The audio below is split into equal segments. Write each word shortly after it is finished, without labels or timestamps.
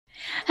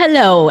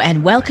Hello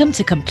and welcome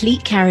to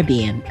Complete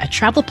Caribbean, a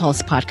Travel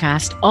Pulse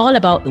podcast all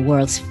about the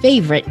world's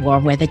favorite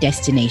warm weather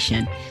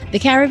destination, the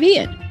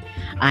Caribbean.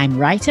 I'm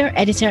writer,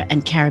 editor,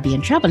 and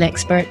Caribbean travel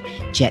expert,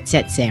 Jet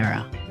Set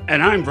Sarah.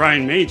 And I'm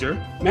Brian Major,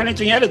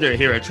 managing editor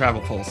here at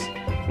Travel Pulse.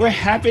 We're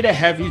happy to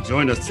have you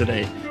join us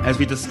today as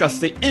we discuss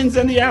the ins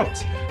and the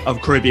outs of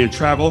Caribbean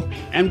travel,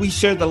 and we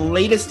share the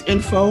latest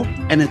info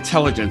and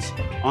intelligence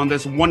on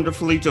this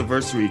wonderfully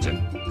diverse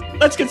region.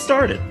 Let's get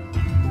started.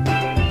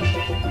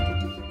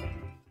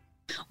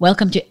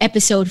 Welcome to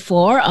episode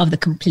 4 of the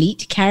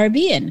Complete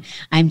Caribbean.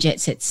 I'm Jet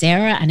Set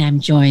Sarah, and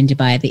I'm joined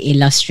by the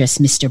illustrious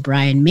Mr.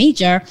 Brian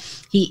Major.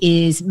 He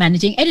is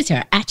managing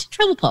editor at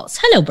Travel Pulse.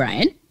 Hello,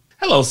 Brian.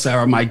 Hello,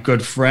 Sarah, my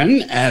good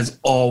friend. As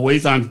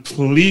always, I'm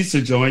pleased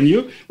to join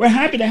you. We're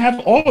happy to have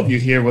all of you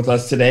here with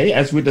us today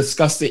as we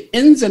discuss the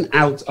ins and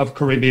outs of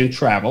Caribbean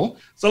travel.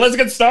 So let's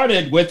get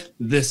started with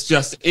This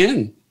Just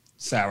In.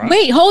 Sarah.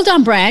 Wait, hold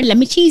on, Brian. Let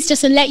me tease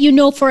just to let you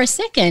know for a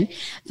second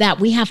that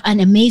we have an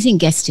amazing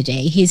guest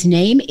today. His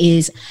name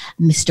is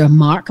Mr.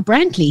 Mark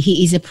Brantley.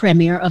 He is a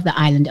premier of the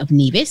island of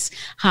Nevis,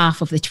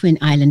 half of the Twin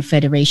Island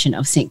Federation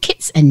of St.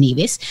 Kitts and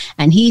Nevis,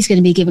 and he's going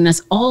to be giving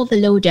us all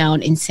the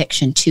lowdown in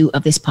section 2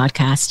 of this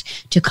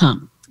podcast to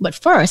come. But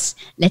first,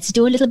 let's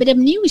do a little bit of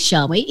news,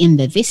 shall we, in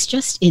the This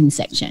Just In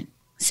section.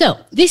 So,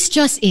 this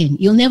just in,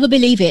 you'll never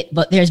believe it,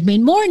 but there's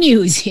been more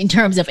news in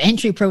terms of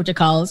entry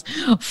protocols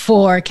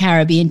for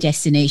Caribbean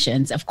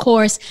destinations. Of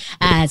course,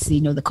 as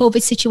the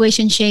COVID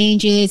situation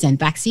changes and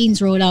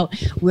vaccines roll out,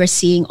 we're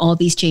seeing all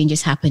these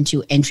changes happen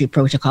to entry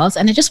protocols.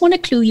 And I just want to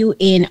clue you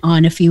in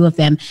on a few of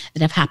them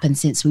that have happened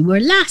since we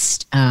were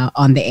last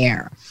on the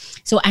air.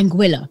 So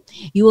Anguilla,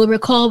 you will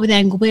recall with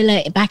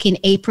Anguilla back in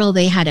April,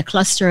 they had a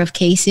cluster of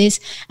cases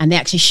and they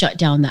actually shut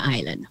down the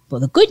island. Well,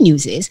 the good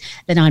news is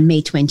that on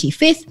May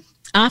 25th,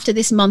 after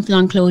this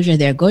month-long closure,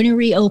 they're going to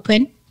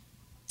reopen.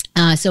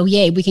 So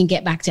we can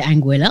get back to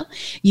Anguilla.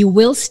 You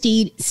will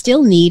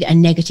still need a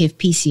negative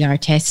PCR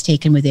test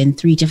taken within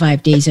 3 to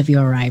 5 days of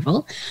your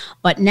arrival.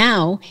 But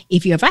now,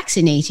 if you're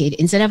vaccinated,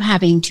 instead of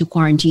having to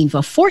quarantine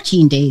for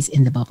 14 days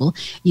in the bubble,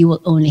 you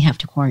will only have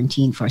to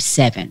quarantine for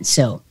 7.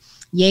 So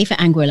yay for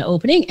Anguilla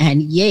opening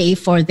and yay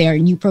for their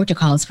new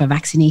protocols for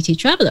vaccinated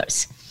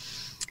travelers.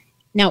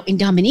 Now, in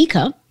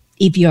Dominica,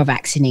 if you're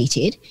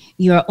vaccinated,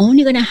 you're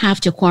only going to have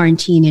to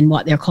quarantine in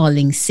what they're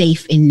calling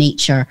safe in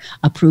nature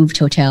approved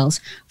hotels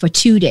for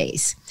 2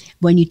 days.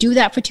 When you do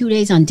that for 2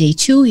 days, on day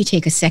 2, you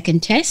take a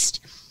second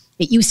test.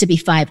 It used to be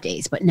 5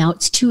 days, but now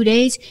it's 2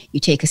 days. You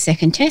take a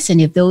second test. And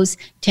if those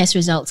test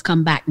results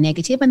come back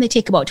negative, and they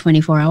take about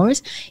 24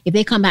 hours, if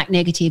they come back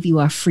negative, you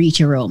are free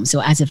to roam.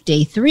 So as of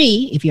day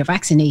 3, if you're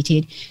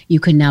vaccinated,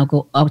 you can now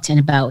go out and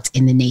about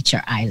in the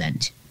nature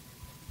island.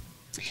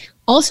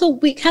 Also,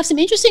 we have some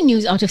interesting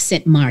news out of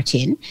St.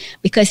 Martin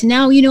because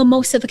now,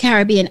 most of the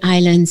Caribbean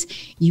islands,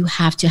 you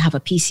have to have a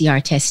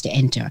PCR test to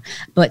enter.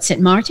 But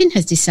St. Martin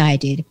has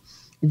decided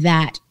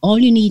that all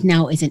you need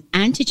now is an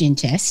antigen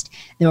test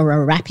or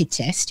a rapid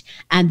test,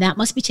 and that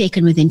must be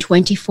taken within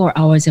 24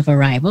 hours of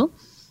arrival.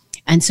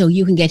 And so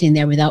you can get in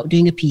there without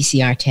doing a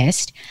PCR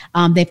test.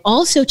 They've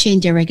also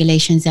changed their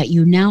regulations that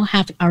you now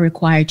are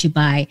required to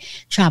buy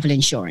travel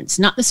insurance,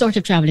 not the sort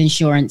of travel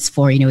insurance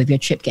for, if your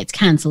trip gets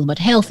canceled, but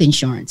health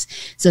insurance,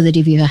 so that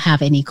if you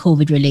have any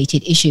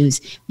COVID-related issues,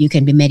 you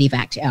can be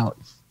medevaced out.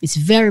 It's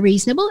very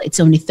reasonable.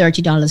 It's only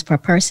 $30 per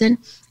person,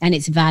 and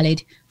it's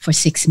valid for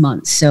 6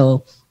 months.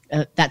 So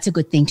that's a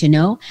good thing to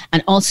know.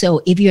 And also,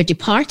 if you're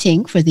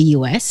departing for the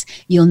U.S.,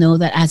 you'll know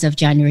that as of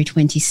January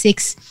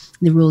 26th,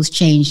 the rules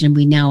changed and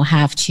we now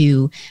have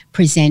to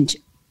present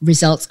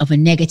results of a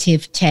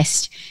negative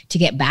test to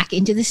get back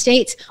into the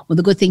States. Well,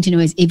 the good thing to know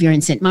is if you're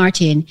in St.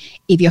 Martin,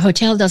 if your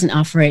hotel doesn't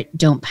offer it,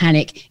 don't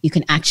panic. You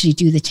can actually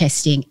do the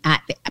testing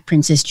at the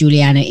Princess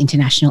Juliana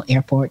International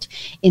Airport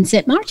in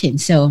St. Martin.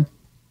 So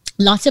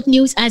lots of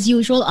news as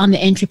usual on the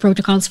entry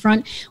protocols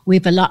front. We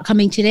have a lot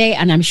coming today,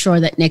 and I'm sure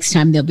that next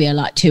time there'll be a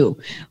lot too.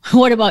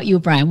 What about you,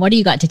 Brian? What do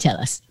you got to tell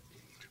us?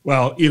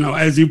 Well,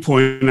 as you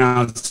point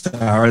out,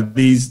 Sarah,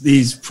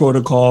 these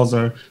protocols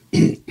are,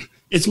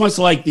 it's much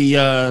like the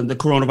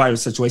coronavirus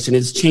situation.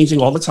 It's changing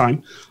all the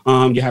time.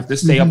 You have to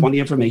stay up on the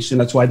information.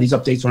 That's why these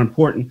updates are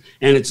important.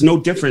 And it's no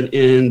different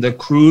in the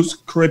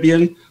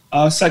Caribbean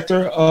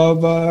sector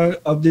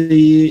of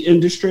the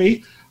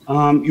industry.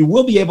 You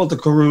will be able to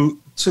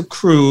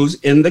cruise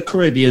in the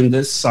Caribbean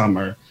this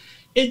summer.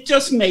 It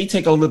just may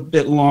take a little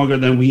bit longer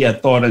than we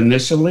had thought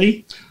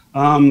initially.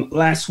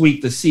 Last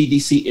week, the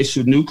CDC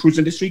issued new cruise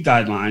industry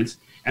guidelines,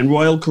 and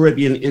Royal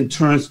Caribbean in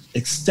turn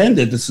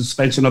extended the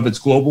suspension of its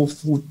global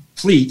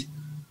fleet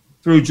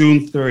through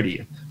June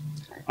 30th.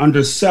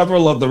 Under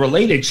several of the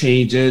related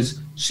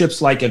changes,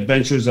 ships like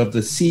Adventure of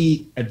the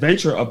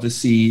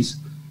Seas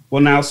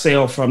will now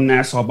sail from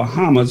Nassau,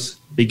 Bahamas,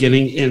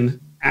 beginning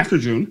after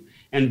June,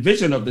 and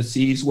Vision of the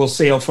Seas will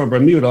sail from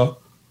Bermuda,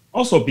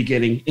 also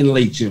beginning in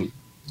late June.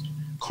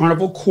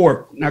 Carnival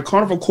Corp. Now,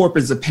 Carnival Corp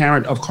is the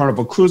parent of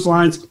Carnival Cruise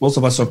Lines. Most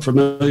of us are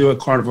familiar with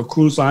Carnival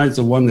Cruise Lines,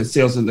 the one that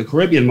sails in the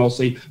Caribbean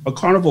mostly, but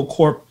Carnival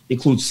Corp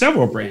includes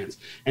several brands.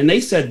 And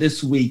they said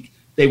this week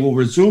They will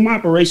resume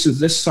operations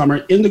this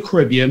summer in the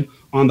Caribbean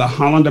on the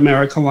Holland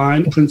America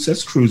Line,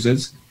 Princess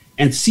Cruises,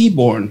 and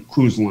Seabourn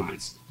Cruise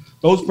Lines.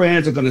 Those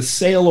brands are going to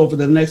sail over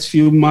the next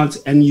few months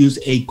and use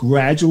a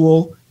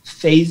gradual,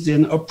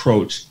 phased-in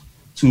approach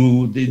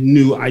to the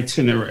new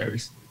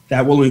itineraries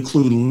that will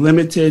include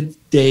limited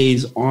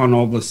days on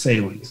all the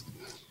sailings.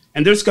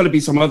 And there's going to be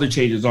some other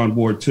changes on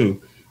board,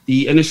 too.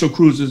 The initial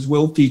cruises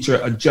will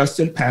feature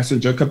adjusted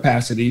passenger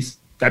capacities.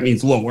 That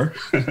means lower,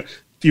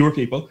 fewer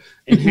people.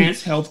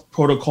 Enhanced health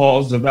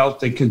protocols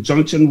developed in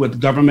conjunction with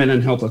government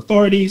and health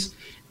authorities,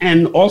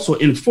 and also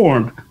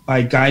informed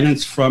by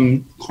guidance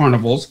from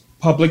Carnival's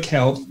public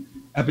health,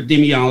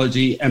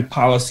 epidemiology, and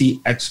policy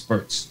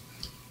experts.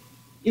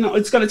 You know,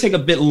 it's going to take a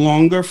bit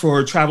longer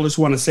for travelers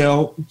who want to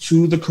sail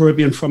to the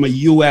Caribbean from a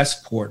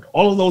U.S. port.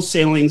 All of those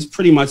sailings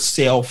pretty much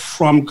sail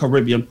from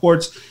Caribbean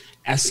ports.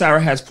 As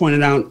Sarah has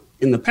pointed out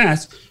in the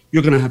past,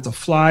 you're going to have to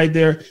fly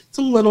there. It's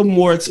a little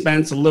more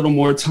expense, a little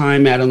more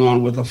time added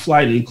on with a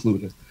flight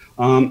included.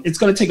 It's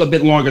going to take a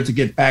bit longer to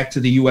get back to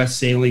the U.S.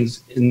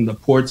 sailings in the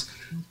ports.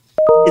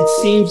 It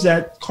seems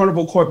that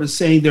Carnival Corp is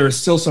saying there are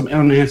still some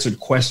unanswered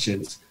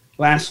questions.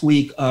 Last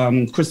week,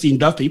 Christine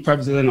Duffy,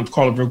 president of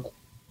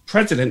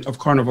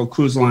Carnival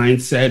Cruise Line,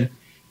 said,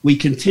 "We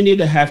continue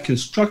to have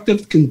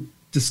constructive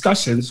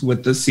discussions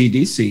with the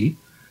CDC,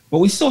 but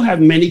we still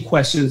have many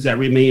questions that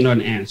remain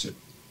unanswered."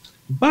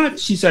 But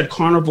she said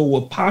Carnival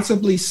will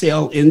possibly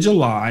sail in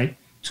July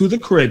to the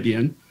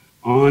Caribbean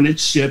on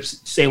its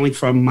ships sailing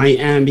from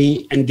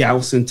Miami and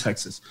Galveston,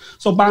 Texas.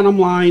 So bottom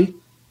line,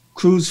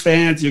 cruise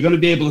fans, you're going to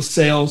be able to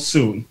sail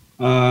soon.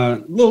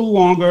 A little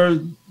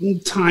longer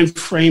time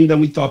frame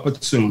than we thought,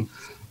 but soon.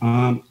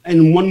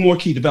 And one more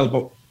key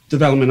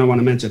development I want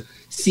to mention.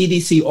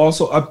 CDC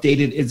also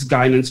updated its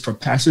guidance for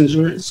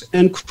passengers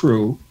and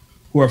crew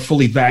who are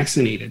fully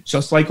vaccinated.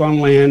 Just like on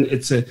land,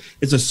 it's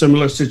a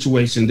similar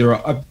situation. There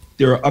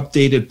are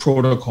updated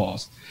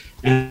protocols,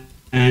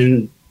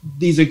 and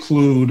these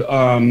include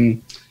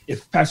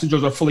if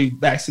passengers are fully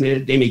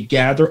vaccinated, they may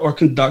gather or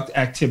conduct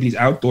activities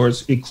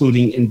outdoors,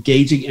 including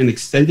engaging in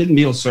extended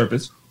meal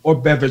service or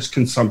beverage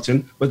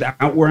consumption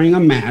without wearing a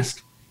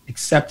mask,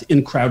 except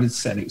in crowded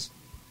settings.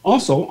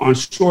 Also, on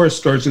shore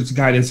excursions,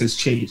 guidance has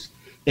changed.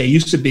 They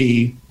used to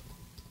be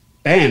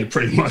banned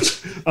pretty much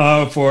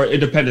for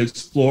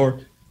independent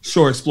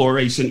shore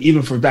exploration,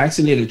 even for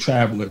vaccinated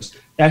travelers.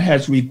 That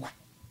has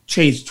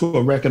changed to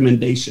a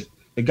recommendation.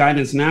 The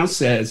guidance now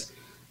says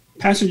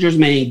passengers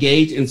may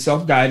engage in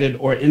self-guided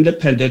or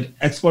independent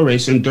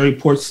exploration during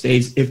port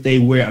stays if they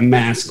wear a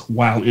mask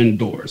while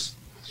indoors.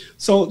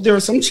 So there are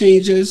some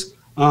changes,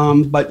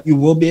 but you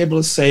will be able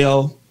to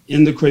sail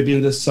in the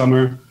Caribbean this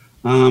summer.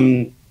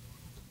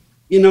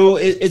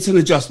 It's an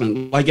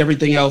adjustment like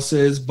everything else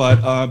is,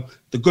 but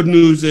the good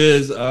news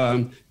is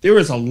there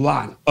is a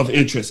lot of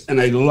interest and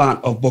a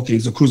lot of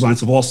bookings. The cruise lines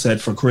have all said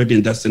for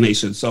Caribbean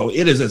destinations. So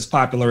it is as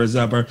popular as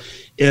ever.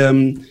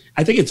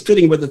 I think it's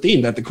fitting with the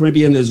theme that the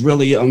Caribbean is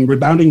really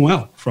rebounding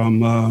well from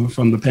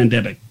the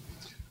pandemic.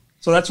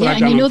 So that's what I've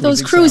got. And you know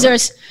those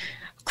cruisers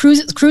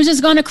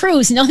going to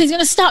cruise. Nothing's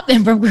going to stop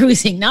them from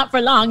cruising. Not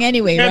for long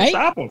anyway, Can't right?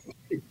 Stop them.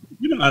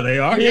 You know how they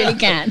are. You really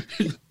can.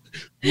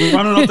 We're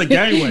running up the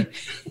gangway.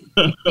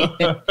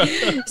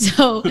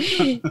 So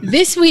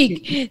this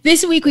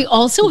week we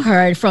also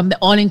heard from the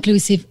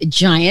all-inclusive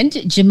giant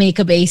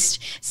Jamaica-based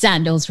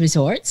Sandals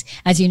Resorts.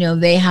 As you know,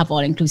 they have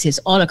all-inclusives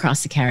all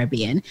across the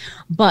Caribbean.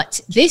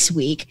 But this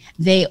week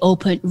they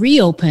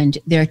reopened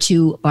their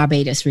two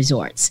Barbados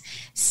resorts,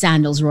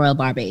 Sandals Royal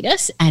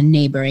Barbados and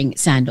neighboring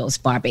Sandals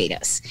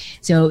Barbados.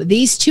 So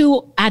these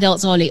two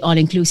adults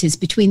all-inclusives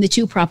between the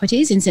two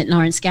properties in St.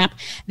 Lawrence Gap,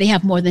 they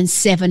have more than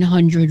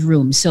 700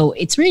 rooms. So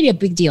it's really a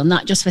big deal,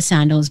 not just for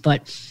Sandals,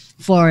 but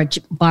for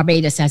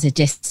Barbados as a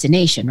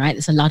destination, right?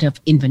 There's a lot of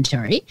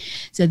inventory.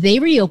 So they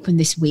reopened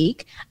this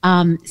week.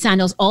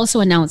 Sandals also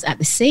announced at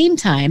the same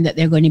time that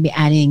they're going to be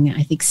adding,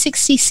 I think,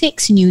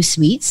 66 new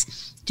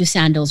suites to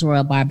Sandals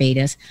Royal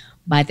Barbados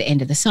by the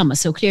end of the summer.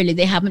 So clearly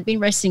they haven't been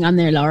resting on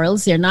their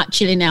laurels. They're not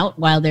chilling out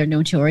while there are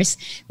no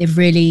tourists. They've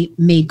really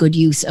made good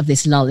use of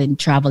this lull in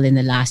travel in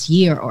the last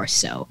year or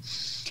so.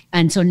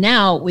 And so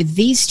now with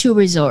these two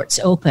resorts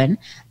open,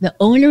 the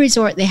only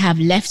resort they have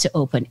left to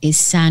open is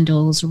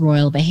Sandals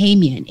Royal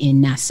Bahamian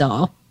in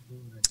Nassau.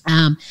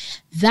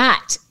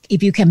 That,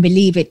 if you can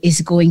believe it,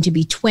 is going to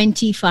be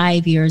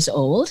 25 years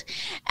old.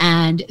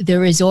 And the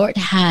resort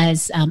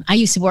has, I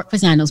used to work for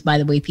Sandals, by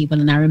the way,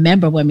 people, and I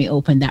remember when we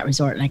opened that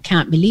resort, and I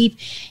can't believe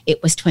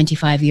it was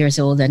 25 years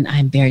old, and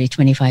I'm barely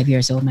 25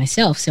 years old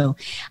myself. So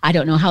I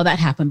don't know how that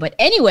happened. But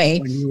anyway.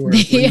 When you were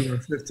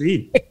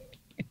 15.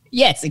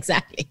 Yes,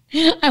 exactly.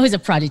 I was a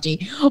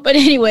prodigy. But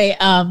anyway,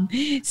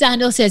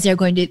 Sandals says they're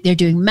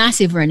doing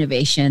massive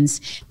renovations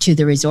to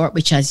the resort,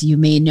 which, as you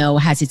may know,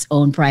 has its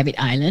own private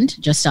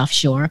island just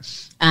offshore.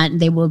 And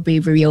they will be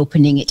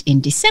reopening it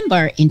in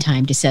December in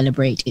time to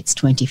celebrate its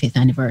 25th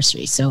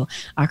anniversary. So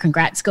our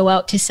congrats go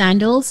out to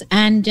Sandals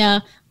and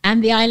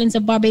the islands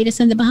of Barbados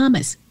and the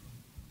Bahamas.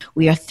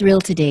 We are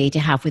thrilled today to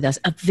have with us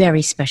a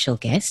very special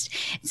guest.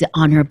 It's the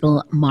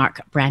Honorable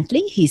Mark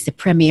Brantley. He's the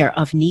Premier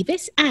of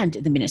Nevis and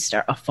the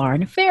Minister of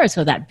Foreign Affairs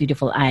for that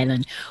beautiful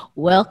island.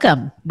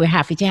 Welcome. We're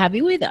happy to have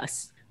you with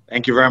us.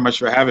 Thank you very much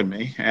for having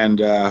me. And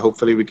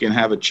hopefully we can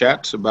have a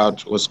chat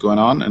about what's going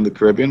on in the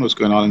Caribbean, what's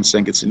going on in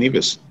St. Kitts and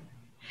Nevis.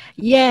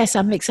 Yes,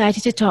 I'm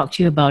excited to talk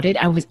to you about it.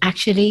 I was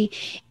actually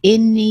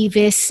in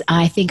Nevis,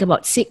 I think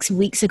about 6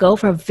 weeks ago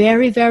for a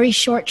very, very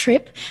short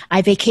trip.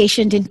 I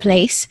vacationed in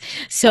place.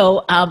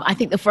 So I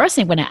think the first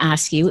thing I'm going to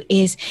ask you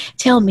is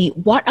tell me,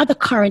 what are the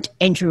current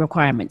entry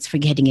requirements for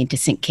getting into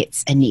St.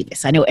 Kitts and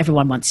Nevis? I know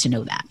everyone wants to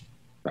know that.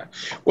 Right.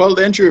 Well,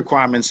 the entry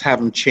requirements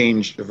haven't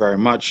changed very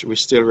much. We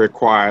still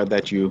require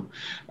that you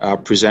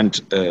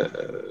present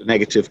a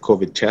negative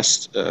COVID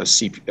test, a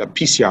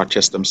PCR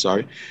test,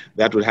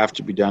 That would have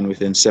to be done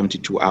within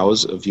 72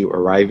 hours of you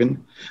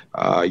arriving.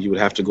 You would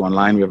have to go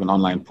online. We have an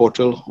online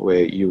portal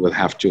where you will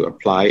have to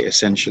apply,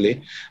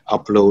 essentially,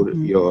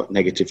 upload your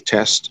negative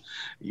test.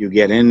 You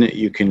get in,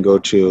 you can go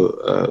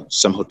to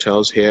some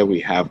hotels here.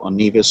 We have on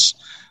Nevis,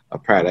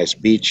 Paradise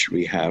Beach,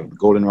 we have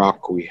Golden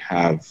Rock, we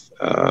have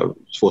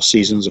Four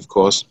Seasons, of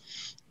course,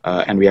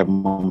 and we have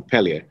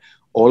Montpelier.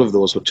 All of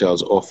those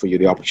hotels offer you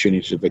the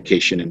opportunity to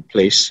vacation in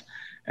place.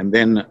 And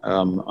then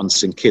on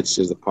St. Kitts,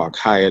 there's the Park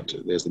Hyatt,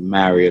 there's the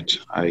Marriott,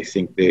 I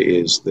think there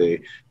is the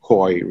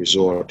Koi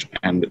Resort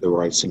and the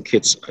Royal St.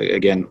 Kitts,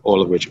 again,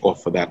 all of which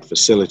offer that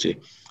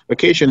facility.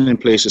 Vacation in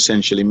place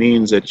essentially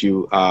means that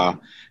you are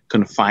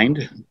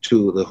confined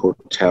to the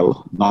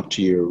hotel, not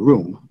to your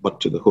room,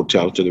 but to the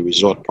hotel, to the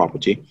resort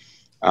property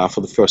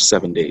for the first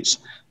 7 days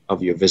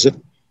of your visit.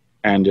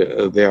 And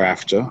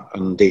thereafter,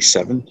 on day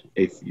 7,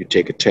 if you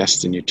take a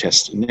test and you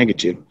test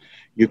negative,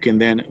 you can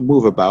then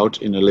move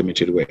about in a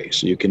limited way.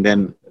 So you can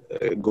then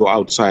go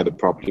outside the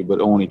property,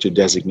 but only to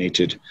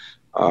designated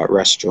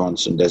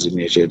restaurants and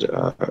designated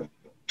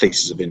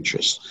places of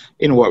interest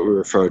in what we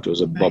refer to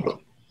as a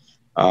bubble.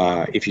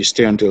 If you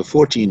stay until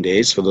 14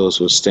 days, for those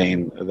who are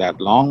staying that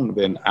long,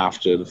 then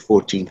after the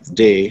 14th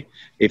day,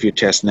 if you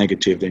test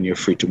negative, then you're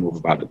free to move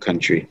about the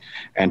country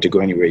and to go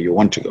anywhere you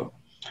want to go.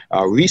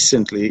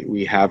 Recently,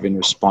 we have, in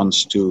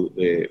response to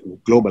the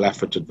global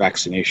effort at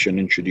vaccination,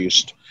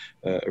 introduced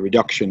a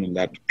reduction in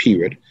that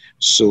period.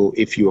 So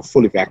if you are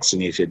fully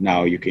vaccinated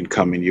now, you can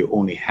come and you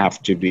only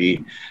have to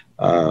be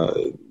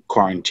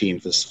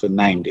quarantined for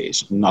 9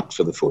 days, not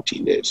for the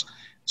 14 days.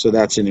 So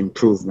that's an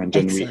improvement.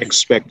 Excellent. And we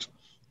expect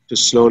to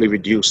slowly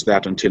reduce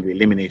that until we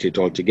eliminate it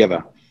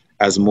altogether,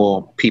 as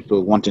more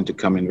people wanting to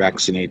come and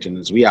vaccinate, and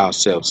as we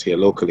ourselves here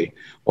locally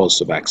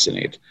also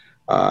vaccinate.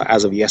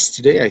 As of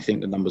yesterday, I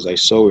think the numbers I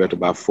saw, we're at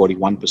about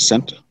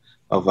 41%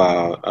 of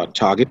our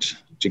target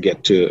to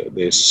get to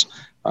this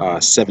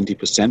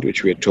 70%,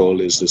 which we are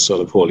told is the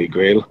sort of holy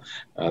grail,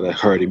 the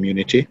herd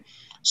immunity.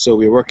 So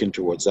we're working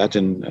towards that,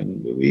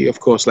 and we, of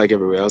course, like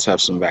everywhere else, have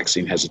some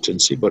vaccine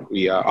hesitancy, but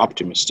we are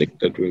optimistic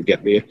that we'll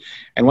get there.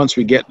 And once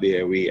we get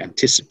there, we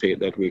anticipate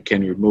that we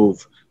can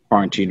remove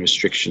quarantine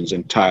restrictions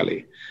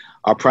entirely.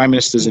 Our Prime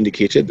Minister has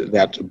indicated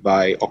that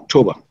by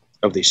October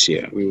of this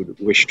year, we would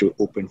wish to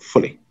open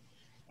fully,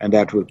 and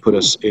that would put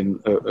us in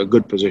a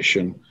good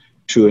position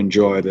to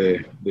enjoy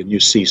the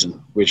new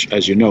season, which,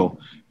 as you know,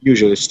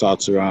 usually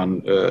starts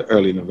around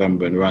early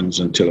November and runs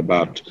until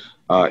about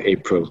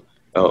April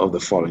of the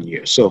following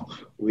year. So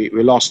we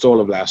lost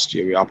all of last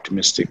year. We're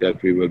optimistic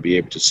that we will be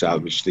able to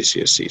salvage this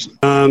year's season.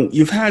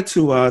 You've had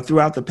to,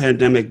 throughout the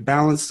pandemic,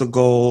 balance the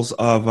goals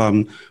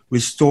of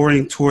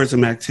restoring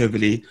tourism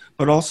activity,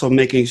 but also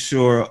making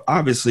sure,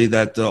 obviously,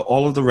 that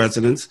all of the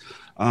residents,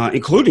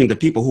 including the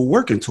people who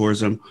work in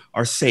tourism,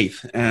 are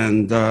safe.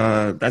 And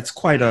that's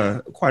quite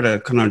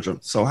a conundrum.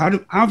 So how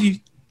have you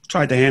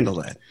tried to handle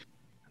that?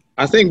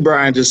 I think,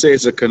 Brian, to say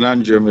it's a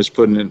conundrum is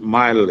putting it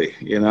mildly.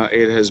 You know,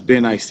 it has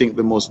been, I think,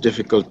 the most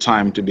difficult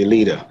time to be a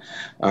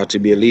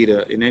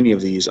leader in any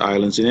of these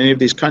islands, in any of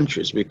these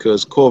countries,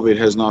 because COVID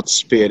has not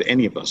spared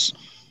any of us.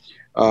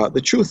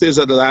 The truth is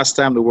that the last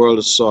time the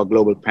world saw a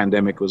global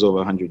pandemic was over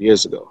 100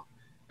 years ago.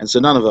 And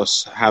so none of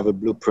us have a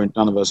blueprint,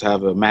 none of us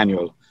have a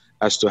manual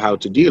as to how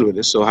to deal with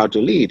this or how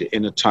to lead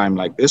in a time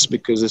like this,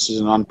 because this is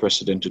an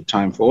unprecedented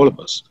time for all of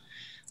us.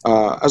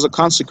 As a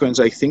consequence,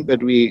 I think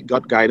that we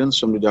got guidance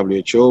from the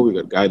WHO, we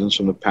got guidance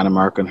from the Pan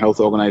American Health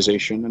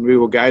Organization, and we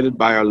were guided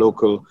by our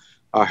local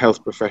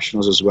health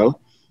professionals as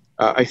well.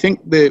 I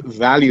think the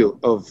value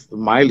of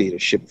my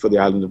leadership for the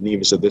island of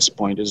Nevis at this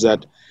point is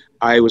that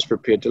I was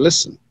prepared to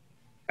listen.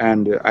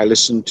 And I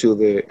listened to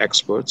the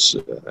experts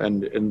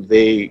and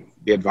the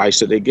advice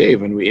that they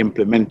gave, and we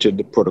implemented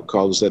the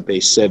protocols that they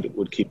said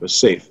would keep us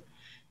safe.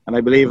 And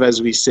I believe,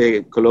 as we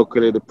say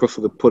colloquially, the proof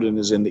of the pudding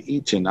is in the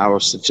eating. Our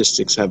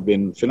statistics have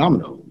been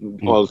phenomenal,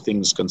 all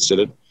things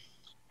considered.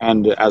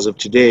 And as of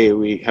today,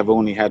 we have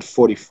only had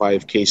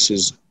 45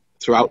 cases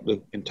throughout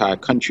the entire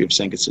country of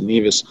St. Kitts and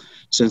Nevis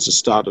since the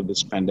start of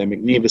this pandemic.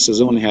 Nevis has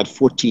only had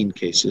 14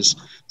 cases.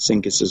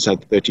 St. Kitts has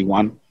had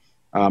 31.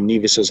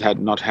 Nevis has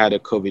not had a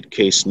COVID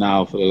case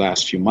now for the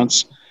last few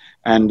months.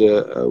 And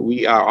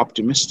we are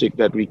optimistic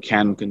that we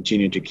can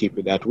continue to keep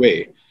it that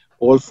way.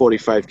 All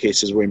 45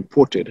 cases were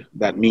imported.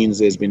 That means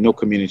there's been no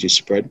community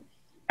spread.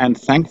 And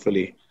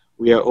thankfully,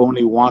 we are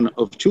only one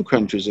of 2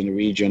 countries in the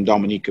region,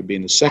 Dominica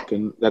being the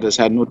second, that has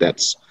had no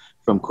deaths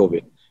from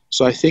COVID.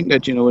 So I think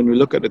that, when we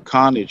look at the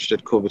carnage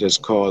that COVID has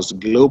caused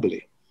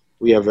globally,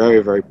 we are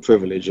very, very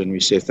privileged, and we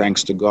say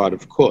thanks to God,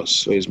 of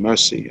course, for his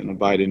mercy and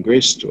abiding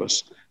grace to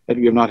us, that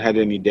we have not had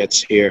any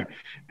deaths here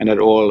and that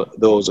all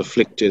those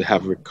afflicted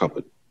have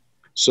recovered.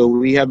 So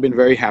we have been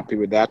very happy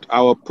with that.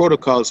 Our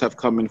protocols have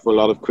come in for a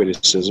lot of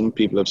criticism.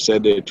 People have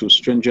said they're too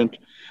stringent,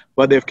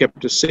 but they've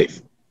kept us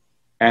safe.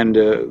 And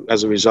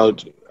as a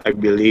result, I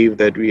believe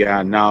that we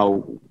are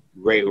now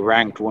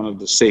ranked one of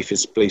the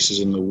safest places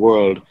in the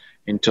world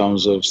in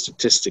terms of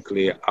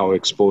statistically our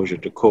exposure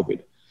to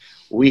COVID.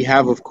 We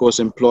have, of course,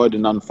 employed the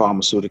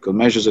non-pharmaceutical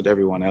measures that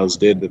everyone else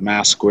did. The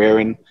mask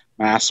wearing,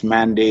 mask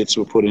mandates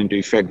were put into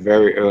effect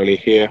very early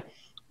here.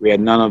 We had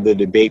none of the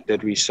debate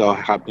that we saw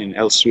happening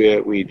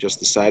elsewhere. We just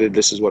decided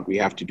this is what we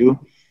have to do.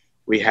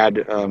 We had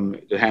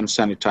the hand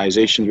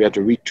sanitization. We had to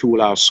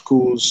retool our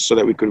schools so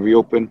that we could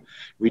reopen,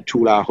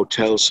 retool our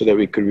hotels so that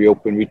we could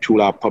reopen,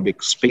 retool our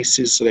public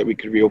spaces so that we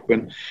could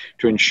reopen,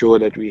 to ensure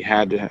that we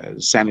had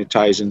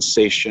sanitizing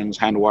stations,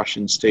 hand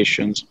washing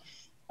stations.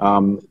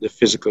 The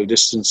physical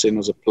distancing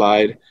was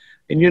applied.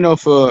 And,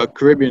 for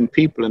Caribbean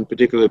people, in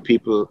particular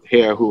people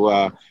here who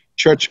are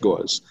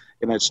churchgoers,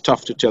 it's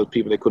tough to tell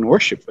people they couldn't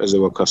worship as they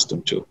were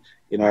accustomed to.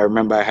 I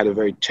remember I had a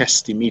very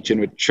testy meeting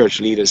with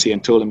church leaders here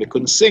and told them they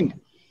couldn't sing.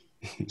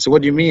 So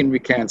what do you mean we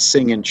can't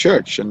sing in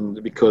church?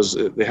 And because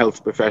the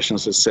health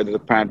professionals have said that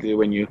apparently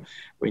when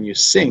you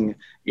sing,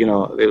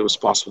 it was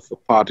possible for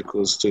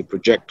particles to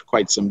project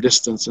quite some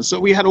distance. And so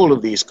we had all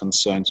of these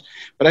concerns.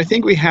 But I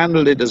think we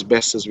handled it as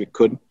best as we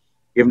could,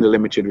 given the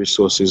limited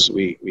resources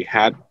we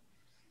had.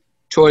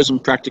 Tourism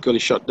practically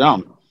shut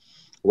down.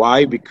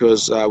 Why?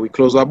 Because we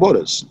closed our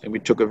borders. And we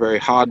took a very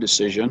hard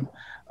decision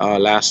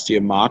last year,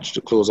 March,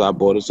 to close our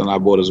borders. And our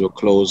borders were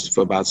closed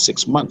for about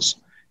 6 months.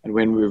 And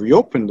when we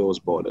reopened those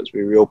borders,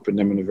 we reopened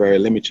them in a very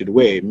limited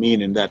way,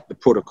 meaning that the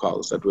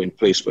protocols that were in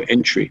place for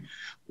entry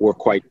were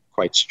quite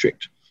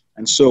strict.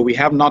 And so we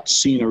have not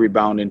seen a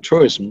rebound in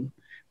tourism,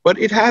 but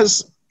it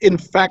has, in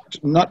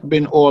fact, not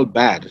been all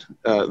bad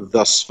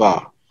thus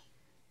far.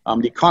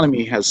 The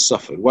economy has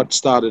suffered. What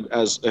started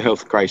as a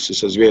health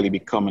crisis has really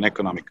become an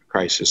economic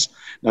crisis,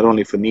 not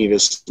only for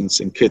Nevis and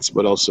St. Kitts,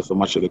 but also for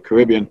much of the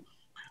Caribbean.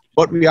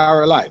 But we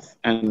are alive.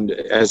 And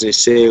as they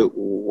say,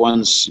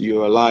 once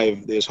you're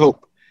alive, there's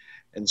hope.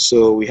 And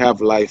so we have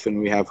life and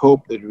we have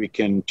hope that we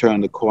can turn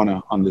the corner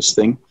on this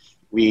thing.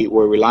 We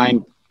were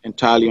relying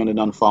entirely on the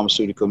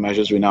non-pharmaceutical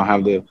measures. We now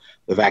have the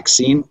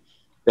vaccine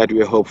that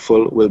we are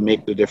hopeful will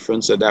make the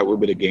difference, that will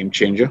be the game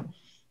changer.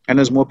 And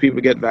as more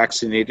people get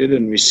vaccinated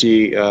and we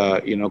see,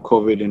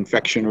 COVID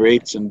infection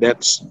rates and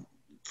deaths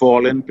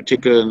falling,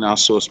 particularly in our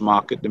source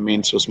market, the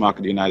main source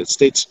market of the United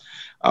States,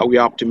 we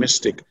are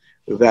optimistic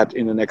that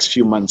in the next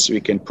few months we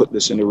can put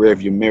this in the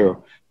rearview mirror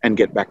and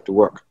get back to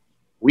work.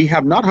 We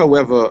have not,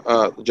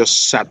 however,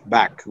 just sat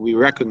back. We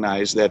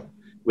recognize that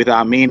with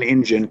our main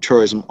engine,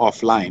 tourism,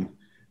 offline,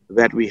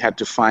 that we had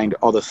to find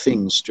other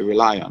things to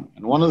rely on.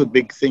 And one of the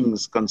big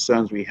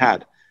concerns we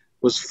had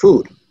was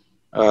food.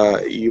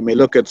 You may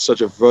look at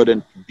such a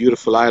verdant,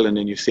 beautiful island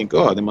and you think,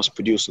 oh, they must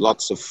produce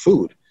lots of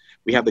food.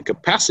 We have the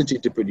capacity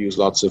to produce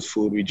lots of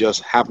food. We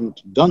just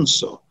haven't done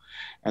so.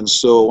 And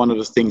so one of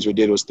the things we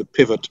did was to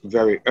pivot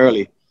very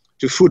early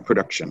to food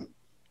production.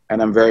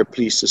 And I'm very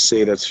pleased to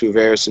say that through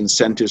various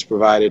incentives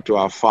provided to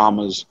our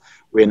farmers,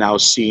 we're now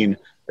seeing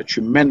a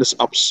tremendous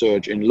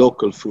upsurge in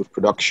local food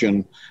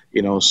production.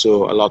 So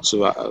lots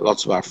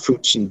of our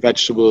fruits and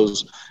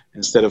vegetables,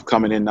 instead of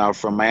coming in now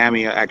from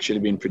Miami, are actually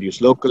being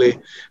produced locally.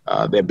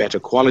 They're better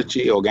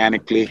quality,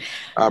 organically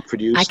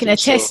produced. I can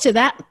attest to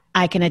that.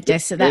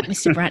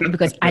 Mr. Brantley,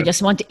 because I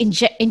just want to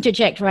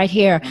interject right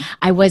here.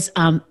 I was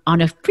on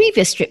a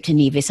previous trip to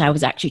Nevis. I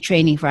was actually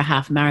training for a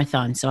half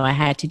marathon. So I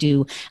had to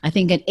do, I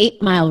think, an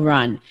 8-mile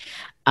run.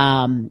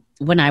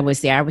 When I was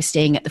there, I was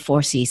staying at the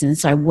Four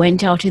Seasons. So I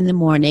went out in the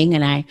morning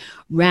and I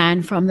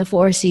ran from the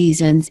Four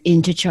Seasons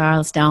into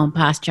Charlestown,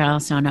 past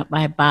Charlestown, up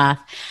by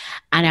Bath.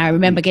 And I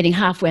remember getting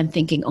halfway and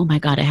thinking, oh my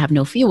God, I have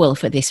no fuel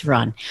for this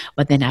run.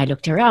 But then I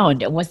looked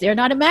around. Was there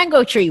not a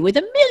mango tree with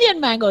 1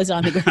 million mangoes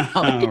on the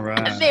ground?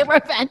 Right. And they were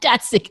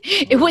fantastic.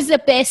 It was the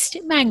best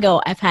mango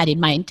I've had in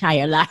my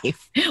entire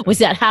life. Was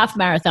that half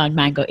marathon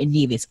mango in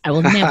Nevis. I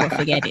will never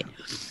forget it.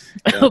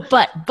 Yeah.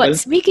 But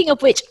speaking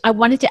of which, I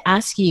wanted to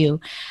ask you,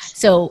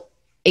 so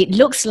it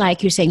looks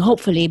like you're saying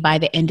hopefully by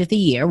the end of the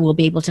year, we'll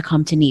be able to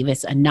come to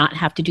Nevis and not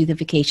have to do the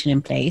vacation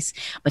in place,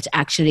 but to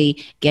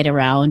actually get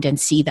around and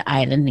see the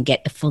island and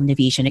get the full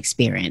Nevisian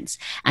experience.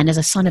 And as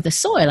a son of the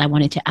soil, I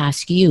wanted to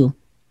ask you,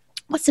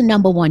 what's the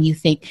number one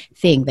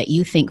thing that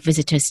you think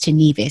visitors to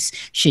Nevis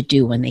should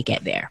do when they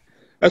get there?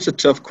 That's a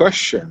tough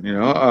question.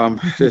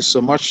 There's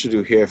so much to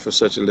do here for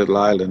such a little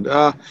island.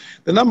 The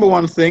number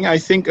one thing, I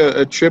think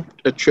a trip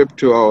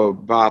to our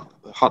Bath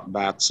hot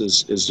baths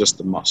is just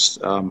a must.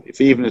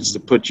 If even it's to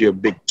put your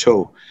big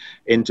toe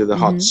into the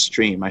hot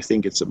stream, I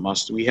think it's a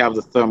must. We have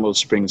the thermal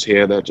springs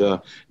here that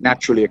are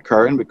naturally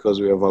occurring because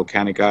we're a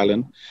volcanic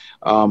island.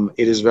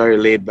 It is very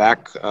laid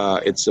back.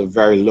 It's a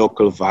very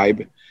local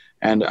vibe.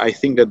 And I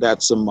think that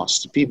that's a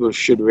must. People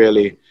should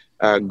really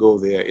go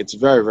there. It's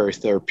very, very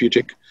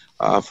therapeutic.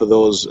 For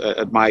those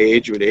at my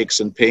age with aches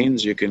and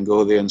pains, you can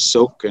go there and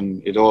soak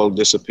and it all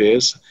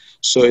disappears.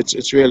 So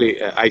it's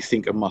really, I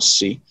think, a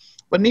must-see.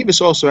 But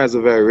Nevis also has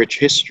a very rich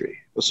history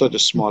for such a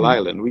small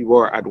island. We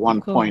were at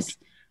one point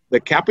the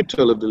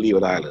capital of the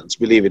Leeward Islands,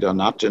 believe it or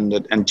not, and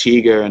that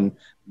Antigua and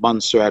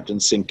Montserrat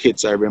and St.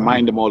 Kitts, I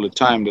remind them all the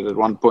time that at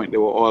one point they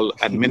were all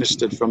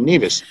administered from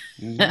Nevis.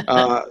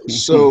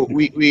 So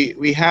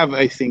we have,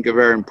 I think, a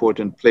very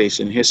important place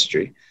in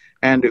history.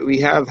 And we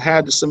have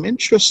had some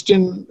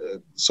interesting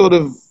sort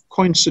of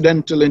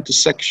coincidental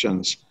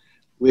intersections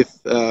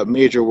with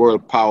major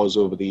world powers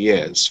over the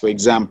years. For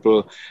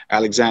example,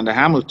 Alexander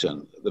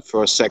Hamilton, the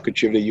first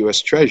Secretary of the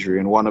U.S. Treasury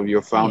and one of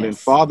your founding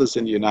fathers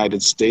in the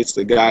United States,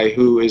 the guy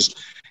who is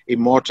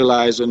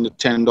immortalized in the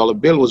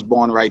 $10 bill, was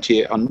born right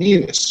here on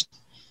Nevis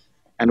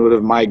and would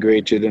have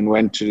migrated and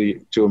went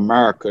to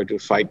America to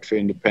fight for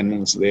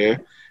independence there,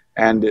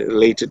 and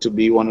later to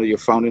be one of your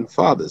founding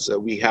fathers.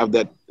 We have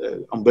that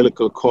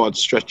umbilical cord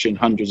stretching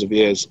hundreds of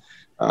years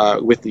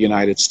with the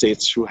United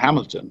States through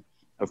Hamilton.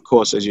 Of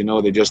course, as you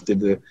know, they just did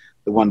the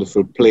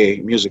wonderful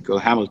musical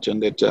Hamilton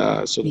that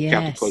sort of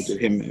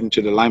catapulted him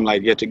into the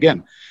limelight yet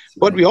again.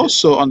 But we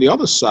also, on the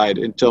other side,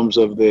 in terms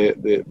of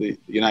the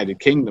United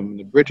Kingdom,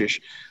 the British,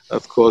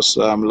 of course,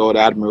 Lord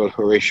Admiral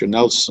Horatio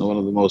Nelson, one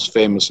of the most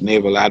famous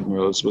naval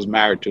admirals, was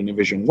married to a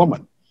Nevisian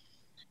woman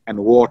and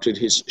watered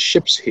his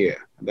ships here.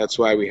 That's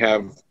why we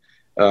have,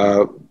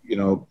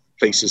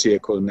 places here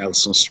called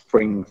Nelson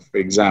Spring, for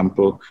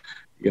example,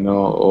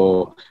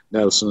 or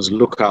Nelson's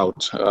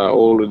Lookout,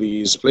 all of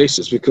these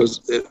places,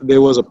 because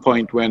there was a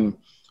point when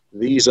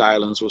these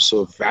islands were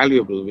so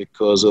valuable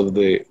because of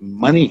the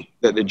money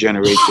that they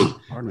generated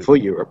for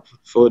Europe,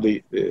 for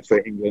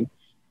England,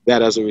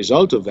 that as a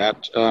result of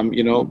that,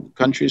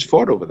 countries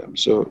fought over them.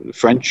 So the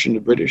French and the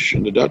British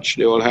and the Dutch,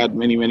 they all had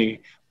many,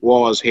 many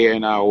wars here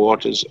in our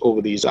waters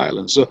over these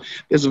islands. So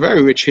there's a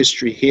very rich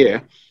history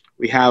here.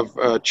 We have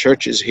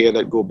churches here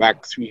that go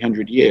back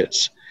 300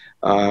 years.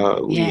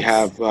 We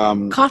have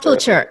Cottle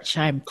Church.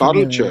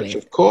 Cottle Church,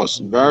 of course,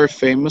 very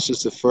famous.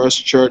 It's the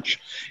first church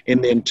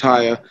in the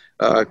entire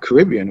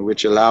Caribbean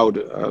which allowed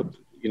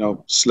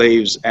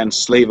slaves and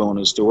slave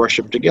owners to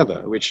worship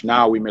together, which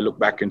now we may look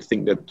back and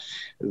think that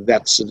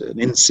that's an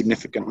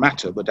insignificant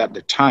matter. But at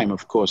the time,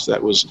 of course,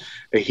 that was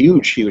a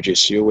huge, huge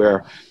issue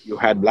where you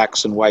had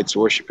blacks and whites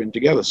worshiping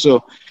together.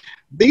 So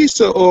these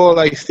are all,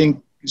 I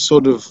think,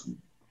 sort of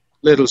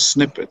little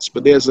snippets,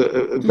 but there's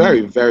a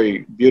very,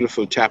 very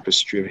beautiful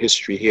tapestry of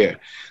history here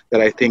that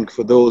I think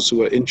for those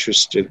who are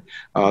interested,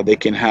 they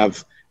can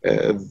have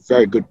a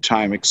very good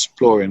time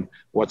exploring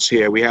what's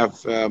here. We have,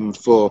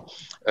 for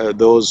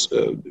those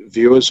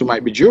viewers who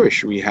might be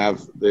Jewish, we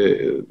have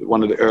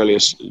one of the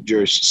earliest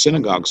Jewish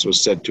synagogues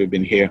was said to have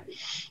been here.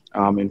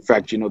 In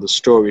fact, the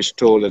story is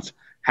told that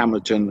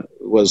Hamilton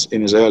was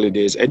in his early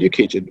days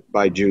educated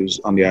by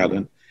Jews on the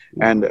island.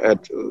 And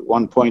at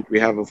one point we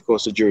have, of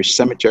course, a Jewish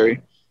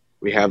cemetery.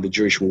 We have the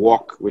Jewish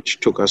Walk,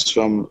 which took us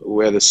from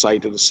where the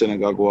site of the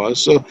synagogue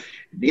was. So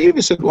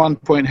Nevis at one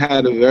point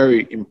had a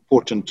very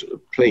important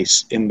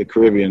place in the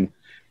Caribbean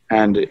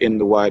and in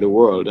the wider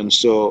world. And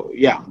so,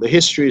 the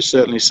history is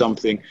certainly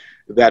something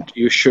that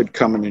you should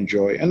come and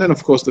enjoy. And then,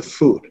 of course, the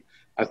food.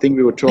 I think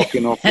we were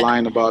talking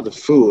offline about the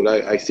food.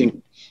 I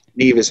think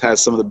Nevis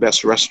has some of the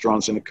best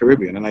restaurants in the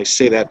Caribbean. And I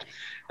say that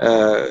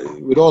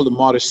with all the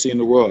modesty in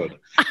the world.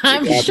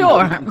 I'm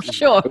sure.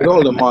 With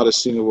all the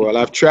modesty in the world.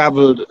 I've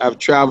traveled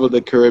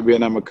the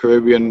Caribbean. I'm a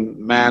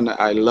Caribbean man.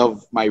 I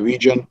love my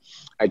region.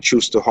 I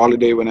choose to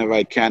holiday whenever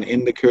I can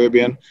in the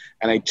Caribbean.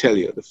 And I tell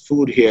you, the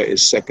food here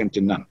is second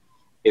to none.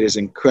 It is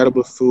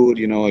incredible food.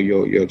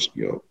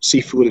 Your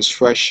seafood is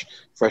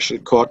freshly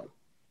caught.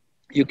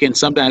 You can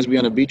sometimes be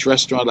on a beach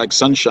restaurant like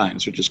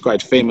Sunshine's, which is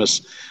quite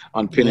famous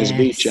on Pinner's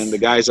Beach, and the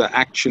guys are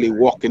actually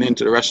walking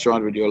into the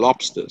restaurant with your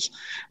lobsters.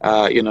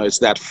 It's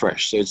that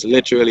fresh. So it's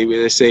literally,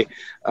 where they say,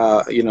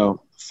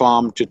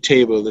 farm to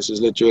table. This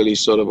is literally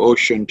sort of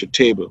ocean to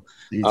table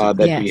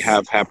that we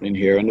have happening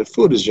here. And the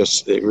food is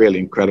just really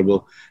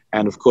incredible.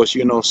 And of course,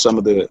 some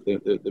of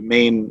the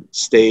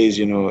mainstays,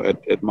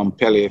 at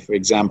Montpellier, for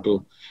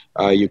example,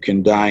 you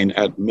can dine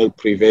at Mille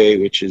Privé,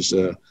 which is,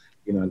 an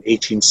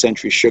 18th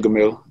century sugar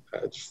mill.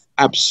 It's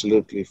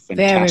absolutely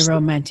fantastic. Very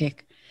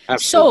romantic.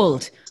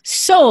 Absolutely.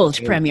 Sold,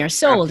 Premier,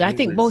 sold. I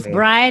think both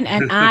Brian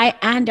and I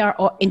and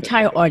our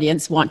entire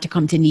audience want to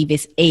come to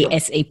Nevis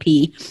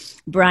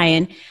ASAP.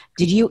 Brian,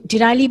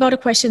 did I leave out a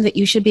question that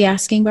you should be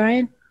asking,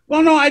 Brian?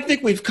 Well, no, I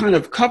think we've kind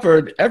of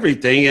covered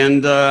everything,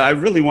 and I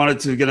really wanted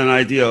to get an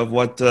idea of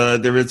what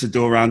there is to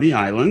do around the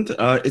island.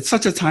 It's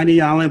such a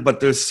tiny island, but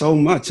there's so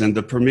much, and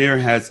the Premier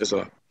has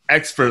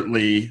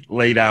expertly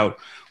laid out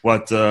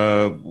what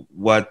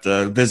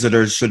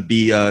visitors should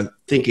be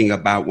thinking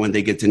about when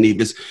they get to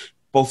Nevis.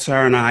 both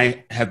Sarah and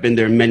I have been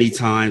there many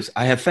times.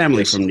 I have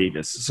family from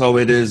Nevis, so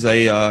it is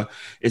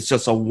it's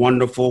just a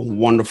wonderful,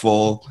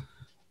 wonderful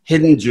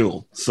hidden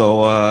jewel.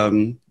 So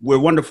we're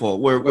wonderful.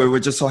 We're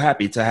just so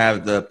happy to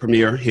have the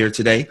premier here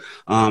today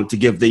to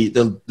give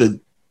the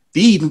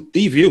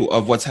view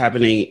of what's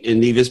happening in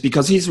Nevis,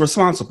 because he's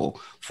responsible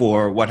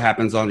for what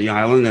happens on the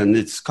island and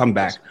its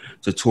comeback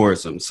to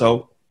tourism.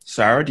 So,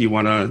 Sarah, do you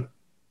want to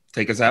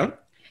take us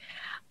out?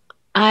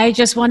 I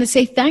just want to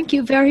say thank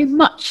you very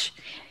much,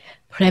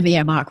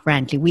 Premier Mark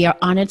Brantley. We are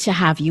honored to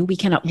have you. We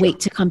cannot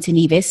wait to come to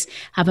Nevis,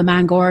 have a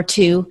mango or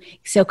two,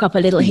 soak up a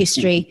little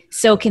history,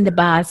 soak in the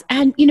baths,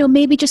 and,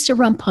 maybe just a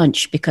rum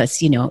punch,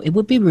 because, it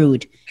would be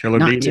rude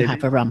not to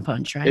have a rum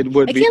punch, right? It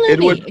would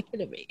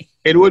be.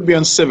 It would be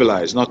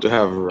uncivilized not to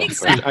have a rum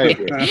punch. I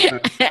agree.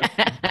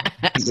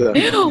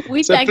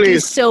 We thank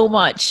you so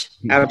much.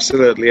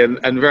 Absolutely.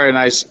 And very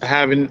nice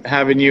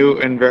having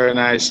you, and very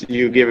nice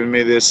you giving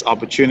me this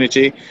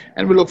opportunity.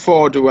 And we look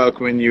forward to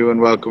welcoming you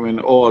and welcoming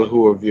all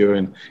who are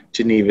viewing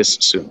to Nevis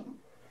soon.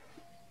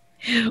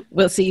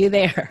 We'll see you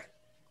there.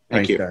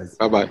 Thank you. Guys.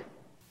 Bye-bye.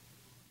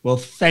 Well,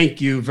 thank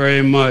you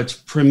very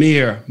much,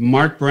 Premier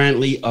Mark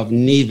Brantley of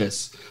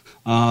Nevis,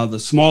 the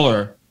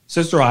smaller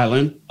sister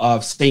island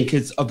of St.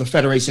 Kitts, of the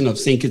Federation of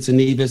St. Kitts and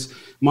Nevis.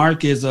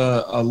 Mark is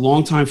a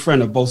longtime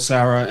friend of both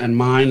Sarah and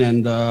mine.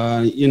 And,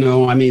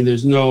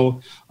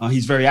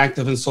 he's very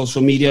active in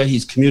social media.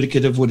 He's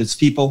communicative with his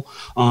people.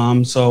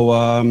 And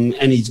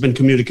he's been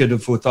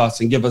communicative with us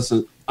and give us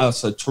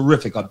a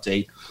terrific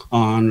update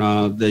on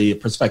the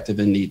perspective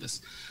in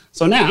Nevis.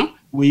 So now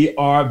we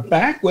are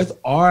back with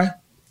our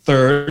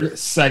third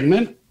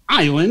segment,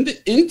 Island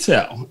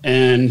Intel.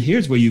 And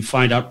here's where you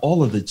find out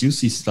all of the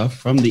juicy stuff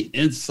from the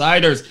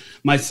insiders,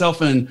 myself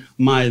and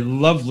my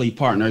lovely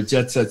partner,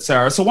 Jet Set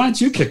Sarah. So why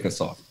don't you kick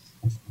us off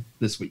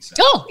this week, Sarah?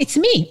 Oh, it's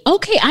me.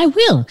 Okay, I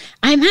will.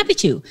 I'm happy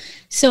to.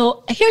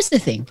 So here's the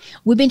thing.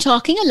 We've been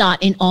talking a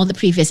lot in all the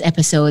previous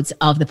episodes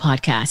of the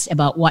podcast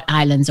about what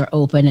islands are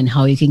open and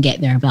how you can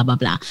get there, blah, blah,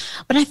 blah.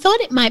 But I thought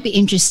it might be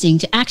interesting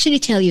to actually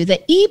tell you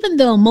that even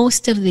though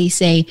most of the,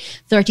 say,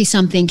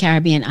 30-something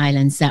Caribbean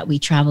islands that we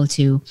travel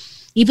to,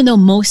 even though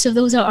most of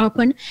those are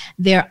open,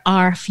 there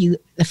are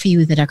a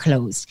few that are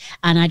closed.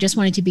 And I just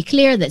wanted to be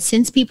clear that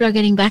since people are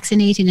getting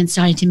vaccinated and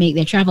starting to make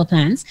their travel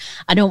plans,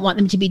 I don't want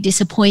them to be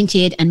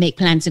disappointed and make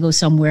plans to go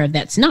somewhere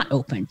that's not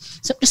open.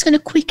 So I'm just going to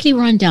quickly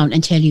run down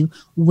and tell you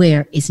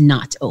where is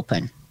not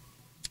open.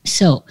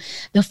 So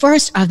the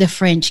first are the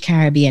French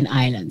Caribbean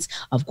islands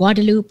of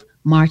Guadeloupe,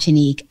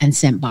 Martinique, and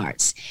St.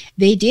 Bart's.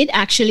 They did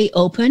actually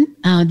open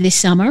this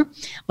summer,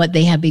 but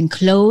they have been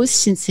closed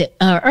since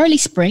early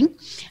spring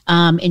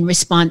in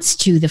response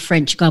to the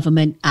French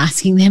government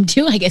asking them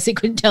to. I guess they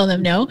couldn't tell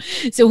them no.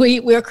 So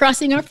we're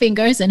crossing our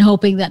fingers and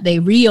hoping that they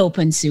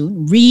reopen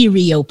soon.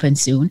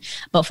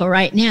 But for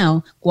right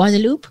now,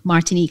 Guadeloupe,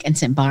 Martinique, and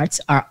St. Bart's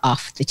are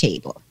off the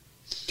table.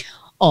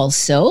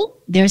 Also,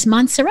 there's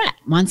Montserrat.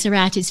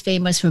 Montserrat is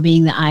famous for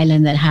being the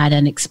island that had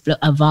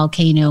a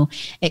volcano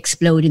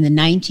explode in the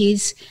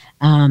 90s.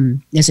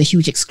 There's a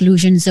huge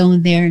exclusion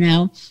zone there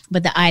now,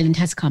 but the island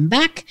has come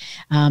back.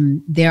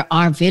 There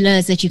are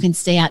villas that you can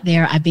stay at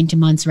there. I've been to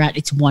Montserrat.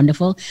 It's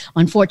wonderful.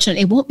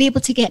 Unfortunately, I won't be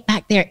able to get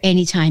back there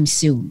anytime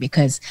soon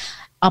because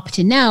up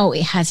to now,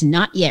 it has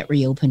not yet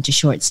reopened to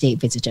short stay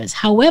visitors.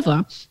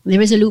 However,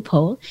 there is a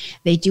loophole.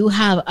 They do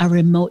have a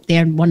remote,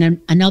 they're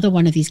another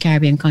one of these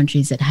Caribbean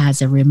countries that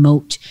has a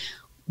remote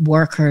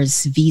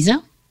workers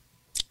visa.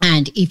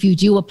 And if you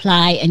do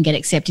apply and get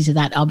accepted to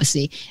that,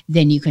 obviously,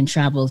 then you can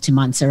travel to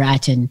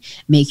Montserrat and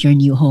make your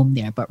new home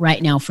there. But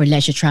right now, for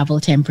leisure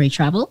travel, temporary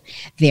travel,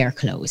 they're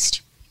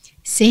closed.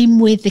 Same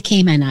with the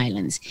Cayman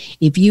Islands.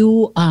 If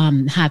you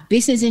have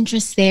business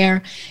interests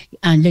there,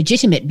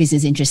 legitimate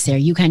business interests there,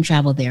 you can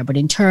travel there. But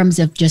in terms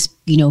of just,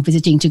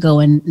 visiting to go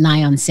and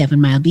lie on 7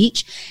 Mile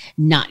Beach,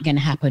 not going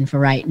to happen for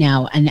right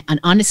now. And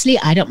honestly,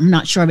 I'm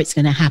not sure if it's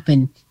going to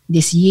happen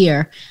this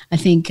year. I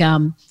think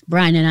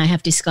Brian and I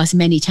have discussed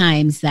many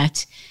times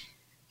that,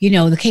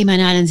 the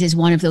Cayman Islands is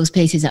one of those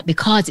places that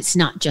because it's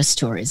not just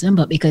tourism,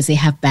 but because they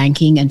have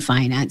banking and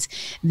finance,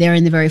 they're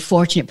in the very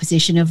fortunate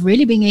position of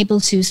really being able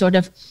to sort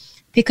of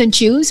pick and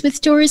choose with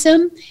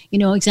tourism,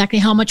 exactly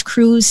how many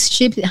cruise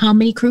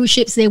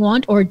ships they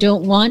want or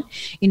don't want.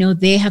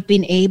 They have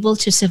been able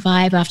to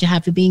survive after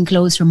having been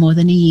closed for more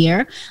than a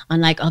year,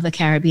 unlike other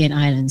Caribbean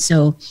islands.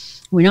 So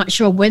we're not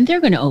sure when they're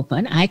going to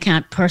open. I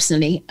can't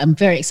personally. I'm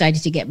very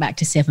excited to get back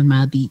to 7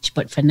 Mile Beach,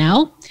 but for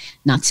now,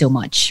 not so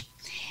much.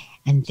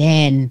 And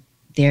then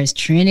there's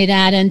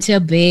Trinidad and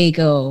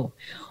Tobago,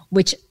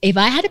 which if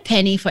I had a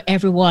penny for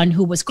everyone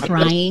who was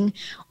crying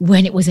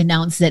when it was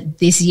announced that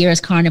this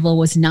year's carnival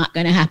was not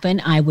going to happen,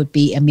 I would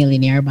be a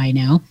millionaire by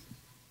now.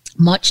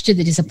 Much to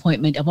the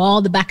disappointment of all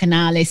the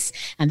bacchanalists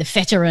and the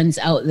veterans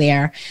out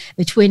there,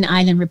 the Twin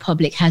Island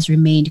Republic has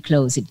remained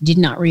closed. It did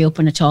not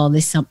reopen at all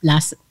this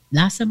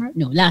last summer,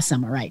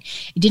 right?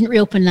 It didn't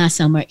reopen last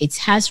summer. It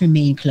has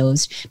remained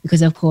closed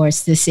because, of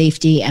course, the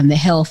safety and the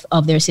health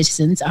of their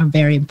citizens are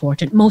very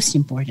important, most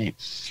important.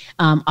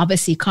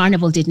 Obviously,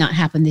 Carnival did not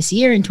happen this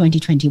year in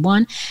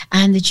 2021,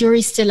 and the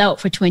jury's still out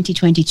for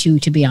 2022,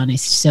 to be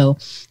honest. So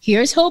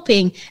here's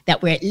hoping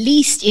that we're at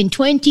least in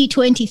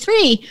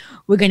 2023,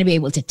 we're going to be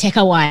able to take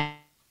a while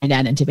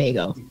Trinidad and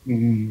Tobago.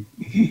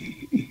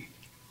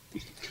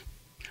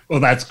 Well,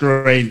 that's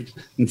great.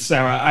 And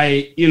Sarah,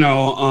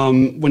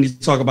 when you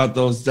talk about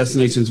those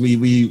destinations,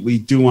 we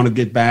do want to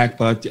get back.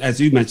 But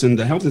as you mentioned,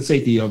 the health and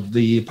safety of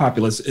the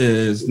populace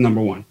is number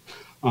one.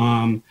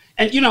 And,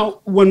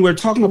 when we're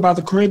talking about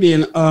the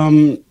Caribbean,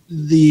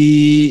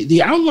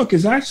 the outlook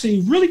is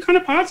actually really kind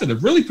of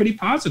positive, really pretty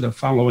positive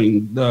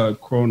following the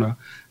corona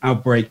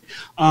outbreak.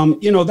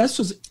 That's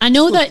just. I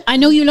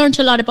know you learned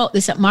a lot about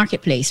this at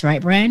Marketplace,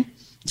 right, Brian?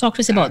 Talk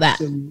to us about that.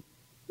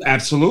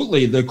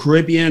 Absolutely. The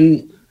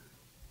Caribbean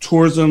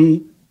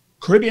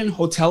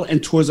Hotel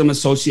and Tourism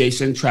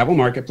Association Travel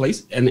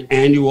Marketplace, an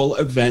annual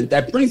event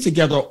that brings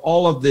together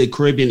all of the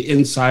Caribbean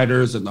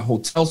insiders in the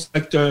hotel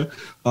sector,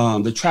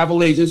 the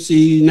travel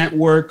agency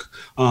network,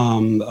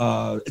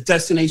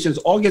 destinations,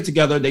 all get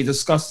together. They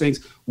discuss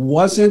things.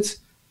 Wasn't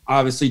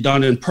obviously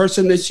done in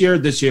person this year.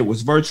 This year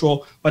was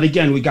virtual. But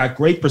again, we got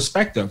great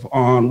perspective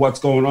on what's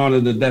going on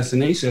in the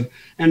destination.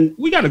 And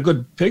we got a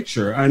good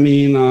picture. I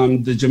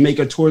mean, the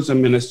Jamaica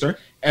Tourism Minister,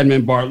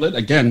 Edmund Bartlett,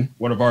 again,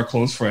 one of our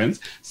close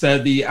friends,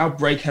 said the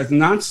outbreak has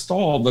not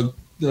stalled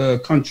the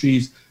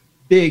country's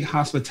big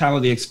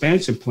hospitality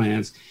expansion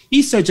plans.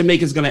 He said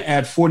Jamaica is going to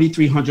add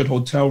 4,300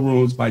 hotel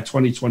rooms by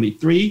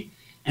 2023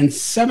 and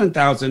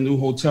 7,000 new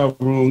hotel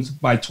rooms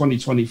by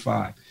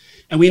 2025.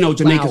 And we know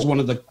Jamaica is one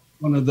of the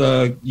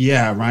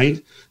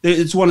right.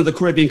 It's one of the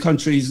Caribbean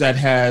countries that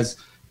has,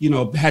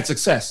 had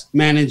success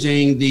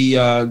managing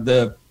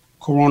the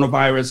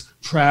coronavirus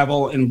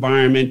travel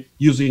environment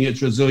using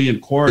its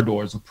resilient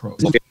corridors approach.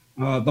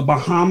 The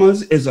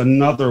Bahamas is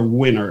another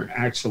winner,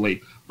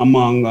 actually,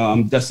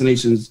 among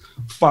destinations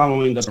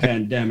following the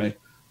pandemic.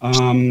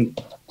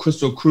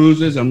 Crystal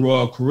Cruises and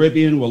Royal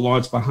Caribbean will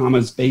launch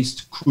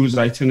Bahamas-based cruise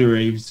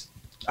itineraries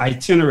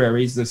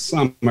this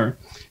summer.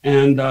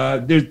 And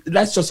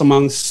that's just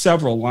among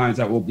several lines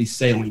that will be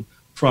sailing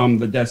from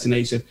the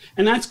destination.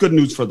 And that's good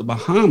news for the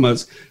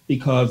Bahamas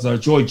because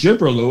Joy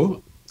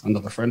Gibberlew,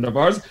 another friend of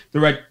ours,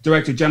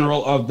 Director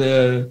General of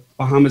the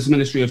Bahamas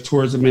Ministry of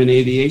Tourism and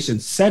Aviation,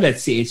 said at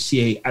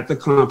CHTA at the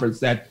conference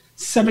that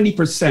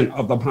 70%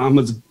 of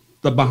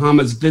the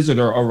Bahamas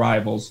visitor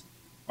arrivals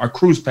are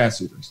cruise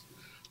passengers.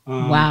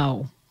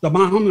 Wow. The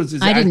Bahamas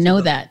is I didn't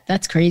know that.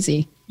 That's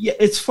crazy. Yeah,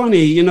 it's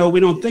funny, we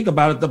don't think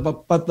about it,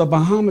 but the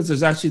Bahamas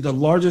is actually the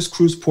largest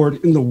cruise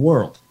port in the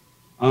world.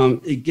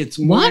 It gets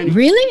more. What,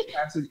 really?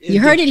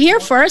 You heard it here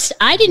first?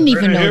 I didn't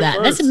even know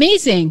that. That's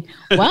amazing.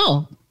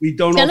 Wow. We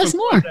don't tell us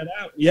more. That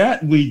out. Yeah,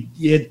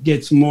 it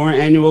gets more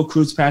annual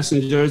cruise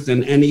passengers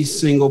than any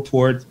single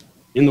port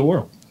in the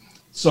world.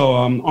 So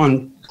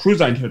on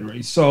cruise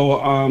itineraries.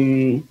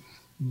 So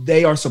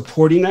they are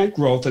supporting that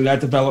growth and that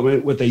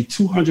development with a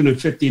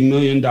 $250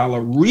 million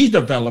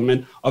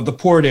redevelopment of the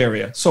port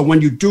area. So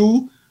when you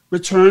do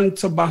return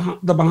to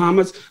the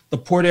Bahamas, the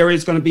port area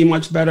is going to be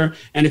much better.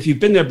 And if you've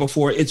been there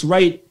before, it's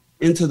right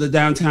into the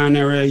downtown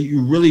area.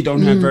 You really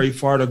don't have very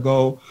far to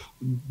go.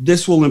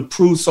 This will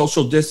improve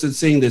social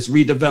distancing, this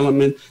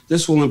redevelopment.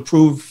 This will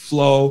improve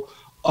flow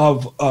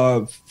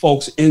of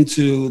folks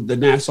into the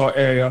Nassau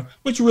area,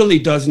 which really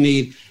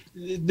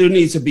there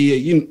needs to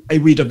be a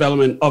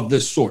redevelopment of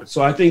this sort.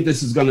 So I think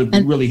this is going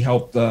to really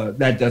help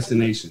that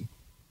destination.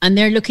 And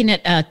they're looking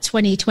at a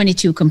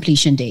 2022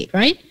 completion date,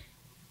 right?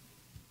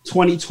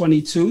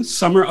 2022,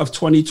 summer of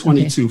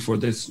 2022 for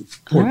this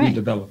port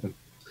redevelopment.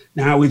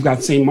 Now we've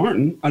got St.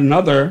 Martin,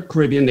 another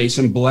Caribbean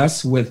nation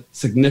blessed with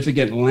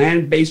significant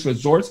land-based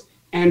resorts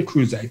and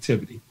cruise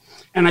activity.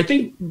 And I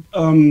think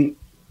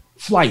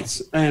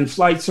flights and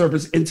flight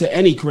service into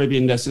any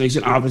Caribbean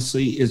destination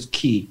obviously is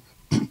key.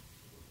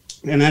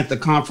 And at the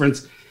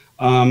conference,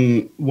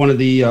 one of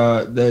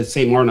the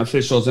St. Martin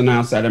officials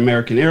announced that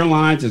American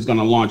Airlines is going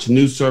to launch a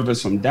new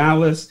service from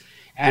Dallas,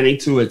 adding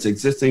to its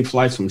existing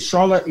flights from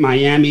Charlotte,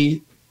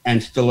 Miami,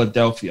 and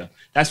Philadelphia.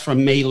 That's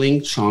from Mei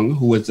Ling Chung,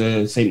 who is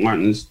the St.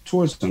 Martin's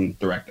tourism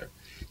director.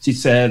 She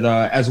said,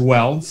 as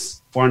well,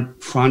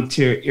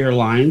 Frontier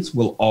Airlines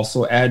will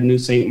also add new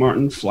St.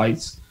 Martin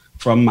flights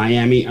from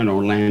Miami and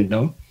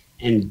Orlando,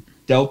 and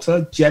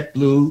Delta,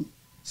 JetBlue,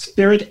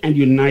 Spirit, and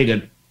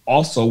United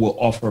also will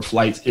offer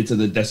flights into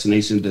the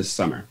destination this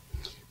summer.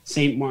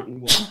 St.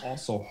 Martin will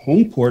also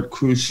homeport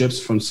cruise ships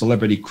from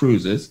Celebrity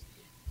Cruises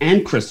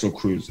and Crystal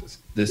Cruises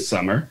this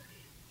summer,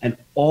 and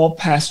all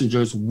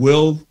passengers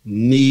will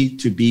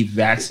need to be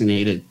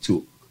vaccinated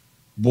to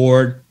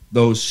board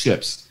those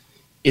ships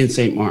in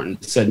St.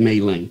 Martin, said Mei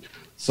Ling.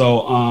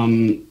 So,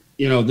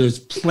 there's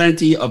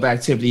plenty of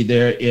activity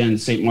there in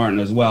St. Martin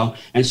as well.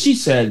 And she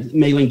said,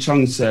 Mei Ling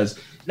Chung says,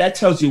 that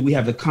tells you we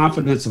have the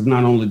confidence of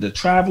not only the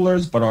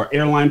travelers, but our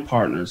airline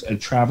partners, and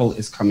travel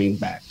is coming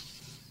back.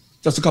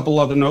 Just a couple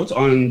other notes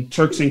on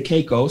Turks and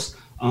Caicos.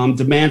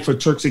 Demand for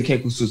Turks and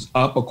Caicos is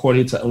up,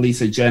 according to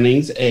Elisa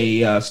Jennings,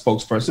 a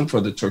spokesperson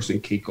for the Turks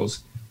and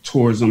Caicos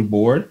Tourism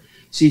Board.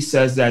 She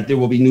says that there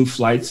will be new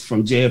flights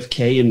from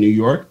JFK in New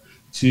York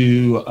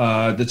to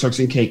the Turks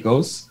and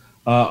Caicos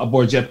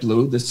aboard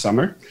JetBlue this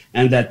summer,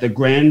 and that the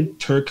Grand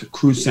Turk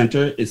Cruise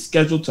Center is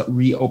scheduled to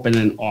reopen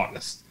in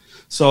August.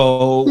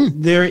 So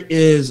there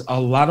is a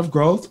lot of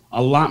growth,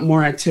 a lot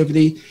more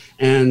activity.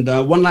 And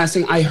one last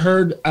thing,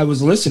 I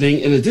was listening,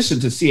 in addition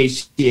to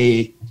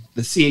the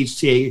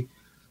CHTA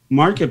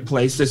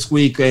marketplace this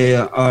week,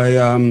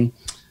 a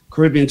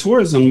Caribbean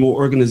Tourism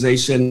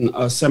Organization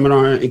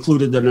seminar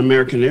included an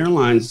American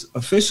Airlines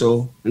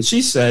official, and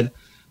she said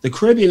the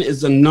Caribbean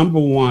is the number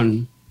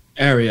one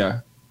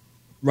area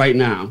right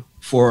now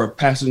for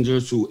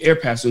air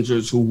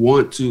passengers who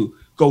want to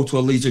go to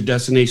a leisure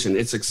destination.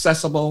 It's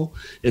accessible.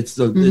 It's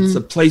it's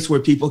a place where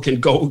people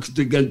can go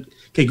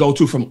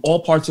to from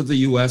all parts of the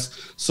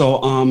U.S. So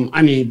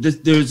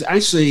there's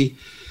actually,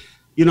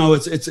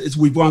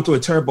 we've gone through a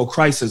terrible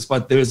crisis,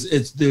 but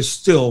there's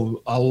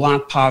still a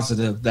lot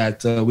positive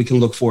that we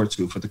can look forward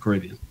to for the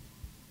Caribbean.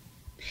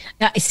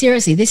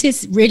 Seriously, this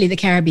is really the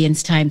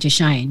Caribbean's time to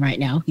shine right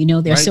now.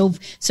 There are so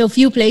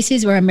few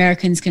places where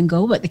Americans can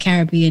go, but the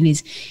Caribbean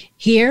is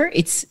here.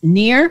 It's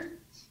near.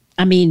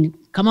 I mean,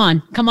 come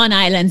on,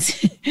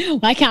 islands.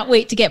 I can't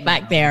wait to get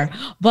back there.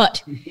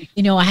 But,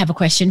 I have a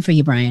question for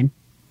you, Brian.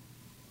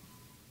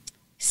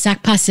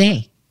 Sac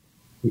passe.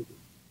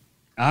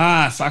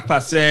 Sac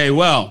passe.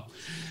 Well,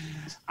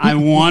 I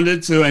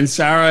wanted to, and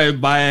Sarah,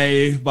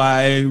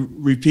 by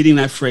repeating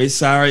that phrase,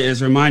 Sarah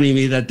is reminding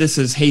me that this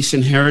is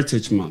Haitian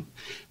Heritage Month.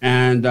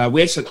 And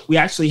we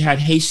actually had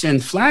Haitian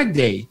Flag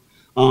Day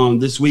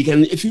this week.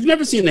 And if you've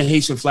never seen the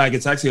Haitian flag,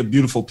 it's actually a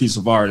beautiful piece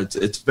of art.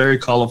 It's very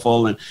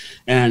colorful and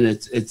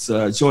it's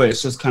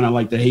joyous, just kind of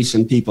like the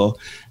Haitian people.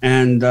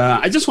 And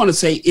I just want to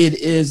say it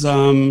is,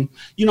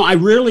 I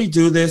rarely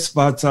do this,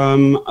 but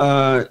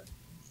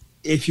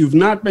if you've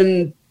not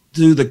been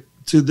to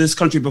this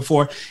country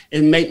before,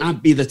 it may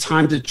not be the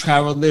time to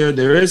travel there.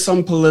 There is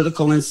some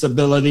political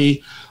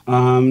instability.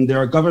 There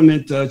are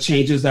government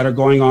changes that are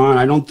going on.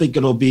 I don't think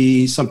it'll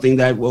be something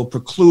that will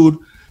preclude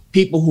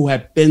people who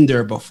have been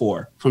there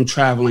before from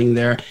traveling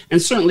there,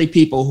 and certainly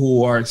people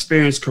who are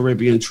experienced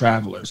Caribbean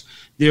travelers.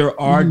 There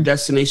are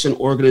destination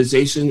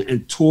organization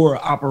and tour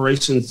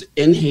operations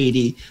in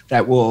Haiti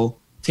that will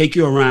take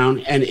you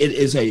around, and it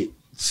is a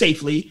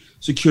safely,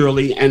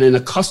 securely, and in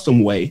a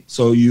custom way.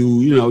 So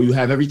you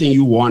have everything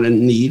you want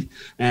and need,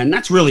 and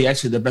that's really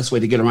actually the best way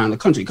to get around the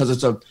country, because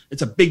it's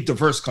a big,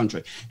 diverse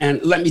country.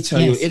 And let me tell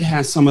you, it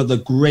has some of the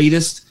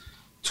greatest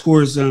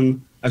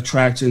tourism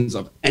attractions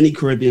of any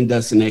Caribbean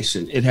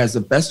destination. It has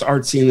the best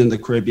art scene in the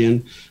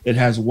Caribbean. It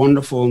has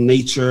wonderful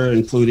nature,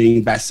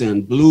 including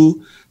Bassin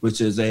Blue,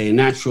 which is a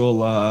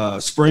natural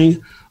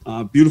spring,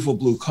 beautiful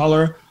blue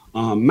color.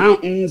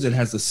 Mountains. It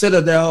has the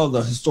Citadel,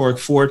 the historic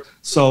fort.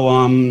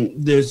 So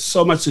there's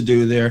so much to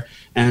do there.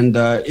 And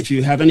if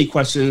you have any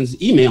questions,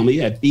 email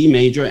me at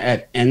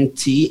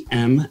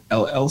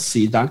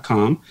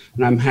bmajor@ntmllc.com.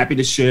 And I'm happy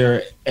to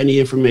share any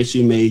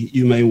information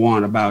you may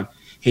want about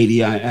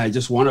Haiti. I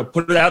just want to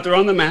put it out there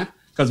on the map,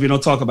 because we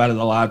don't talk about it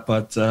a lot,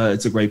 but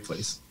it's a great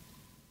place.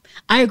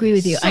 I agree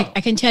with you. So,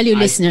 I can tell you,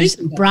 listeners,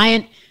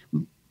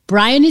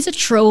 Brian is a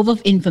trove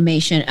of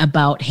information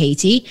about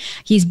Haiti.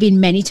 He's been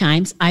many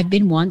times. I've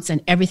been once,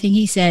 and everything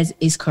he says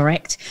is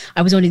correct.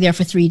 I was only there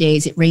for 3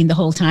 days. It rained the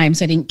whole time,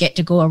 so I didn't get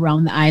to go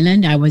around the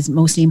island. I was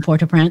mostly in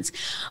Port-au-Prince.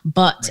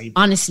 But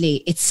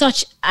honestly, it's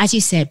such, as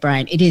you said,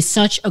 Brian, it is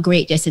such a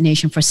great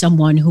destination for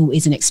someone who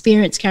is an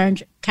experienced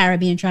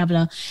Caribbean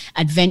traveler,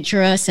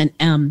 adventurous and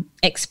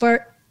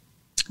expert.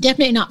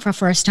 Definitely not for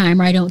first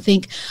timer, I don't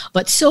think,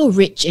 but so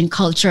rich in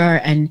culture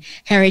and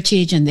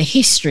heritage, and the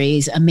history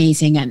is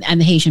amazing,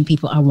 and the Haitian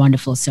people are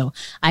wonderful. So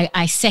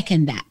I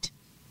second that.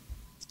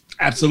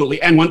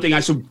 Absolutely. And one thing I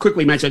should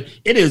quickly mention,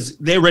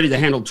 they're ready to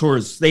handle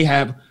tourists. They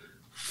have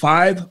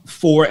 5,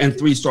 4, and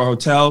 3-star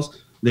hotels.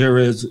 There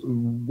is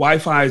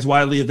Wi-Fi is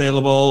widely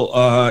available.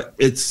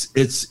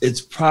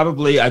 It's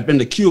probably, I've been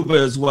to Cuba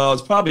as well.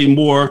 It's probably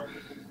more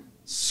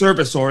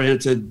service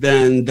oriented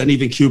than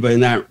even Cuba in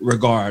that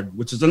regard,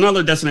 which is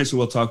another destination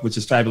which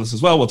is fabulous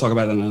as well. We'll talk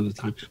about it another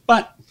time.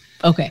 But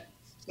okay.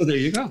 So there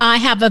you go. I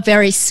have a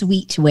very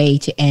sweet way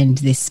to end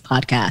this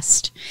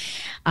podcast.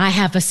 I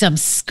have some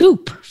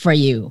scoop for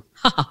you.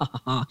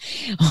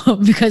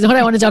 Because what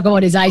I want to talk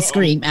about is ice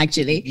cream,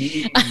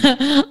 actually.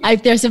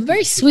 There's some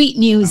very sweet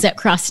news that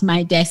crossed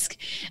my desk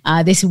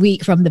this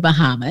week from the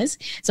Bahamas.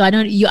 So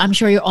I'm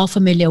sure you're all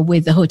familiar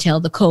with the hotel,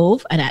 The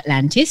Cove at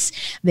Atlantis.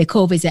 The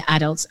Cove is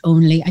adults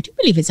only. I do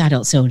believe it's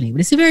adults only, but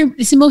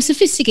it's the most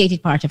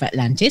sophisticated part of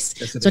Atlantis,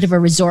 sort of a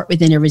resort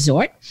within a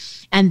resort.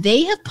 And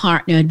they have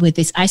partnered with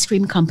this ice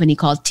cream company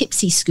called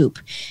Tipsy Scoop.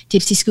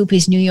 Tipsy Scoop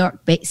is New York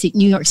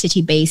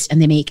City based,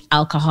 and they make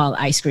alcoholic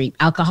ice cream.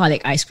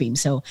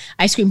 So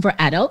ice cream for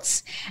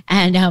adults.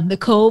 And the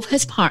Cove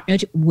has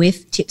partnered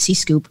with Tipsy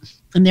Scoop,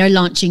 and they're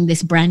launching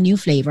this brand new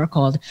flavor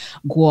called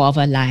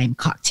Guava Lime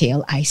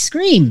Cocktail Ice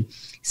Cream.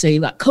 So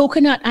you've got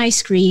coconut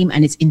ice cream,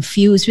 and it's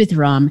infused with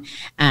rum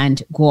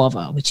and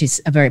guava, which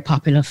is a very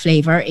popular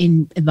flavor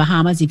in the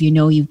Bahamas. If you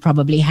know, if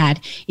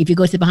you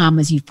go to the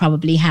Bahamas, you've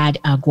probably had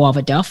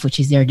guava duff, which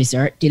is their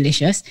dessert.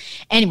 Delicious.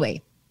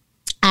 Anyway,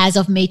 as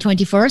of May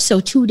 21st, so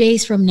 2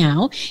 days from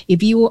now,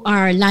 if you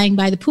are lying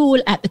by the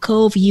pool at the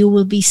Cove, you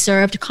will be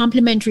served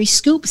complimentary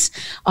scoops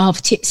of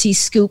Tipsy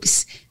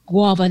Scoops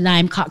guava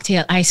lime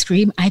cocktail ice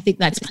cream. I think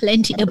that's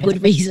plenty of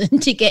good reason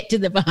to get to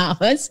the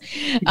Bahamas.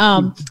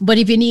 But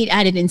if you need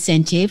added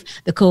incentive,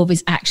 the Cove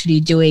is actually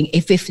doing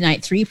a 5th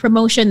night 3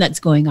 promotion that's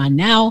going on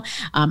now.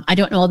 I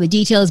don't know all the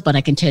details, but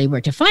I can tell you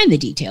where to find the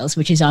details,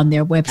 which is on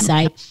their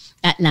website,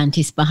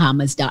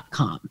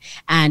 atlantisbahamas.com.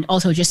 And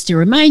also just to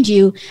remind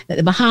you that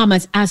the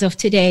Bahamas, as of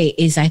today,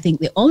 is, I think,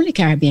 the only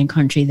Caribbean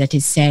country that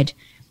has said,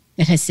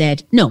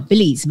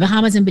 Belize,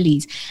 Bahamas and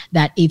Belize,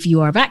 that if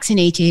you are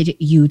vaccinated,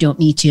 you don't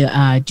need to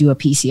do a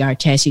PCR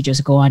test. You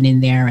just go on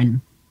in there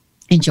and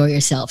enjoy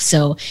yourself.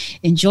 So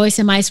enjoy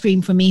some ice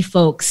cream for me,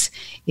 folks.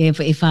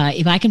 If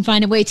I can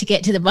find a way to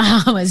get to the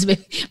Bahamas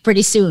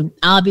pretty soon,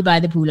 I'll be by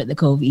the pool at the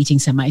Cove eating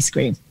some ice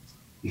cream.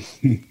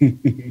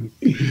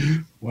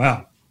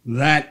 Wow.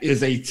 That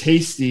is a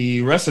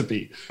tasty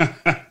recipe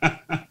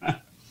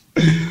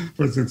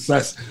for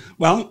success.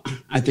 Well,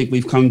 I think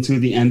we've come to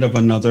the end of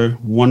another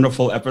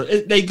wonderful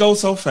episode. They go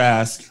so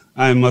fast,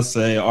 I must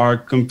say, our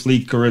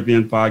Complete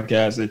Caribbean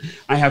podcast. And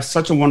I have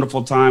such a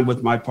wonderful time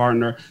with my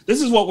partner.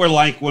 This is what we're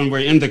like when we're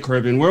in the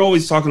Caribbean. We're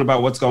always talking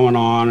about what's going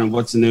on and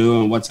what's new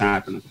and what's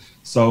happening.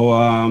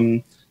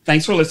 So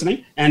thanks for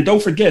listening. And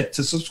don't forget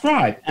to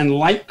subscribe and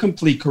like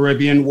Complete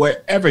Caribbean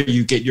wherever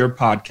you get your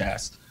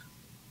podcasts.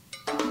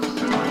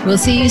 We'll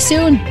see you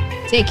soon.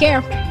 Take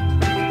care.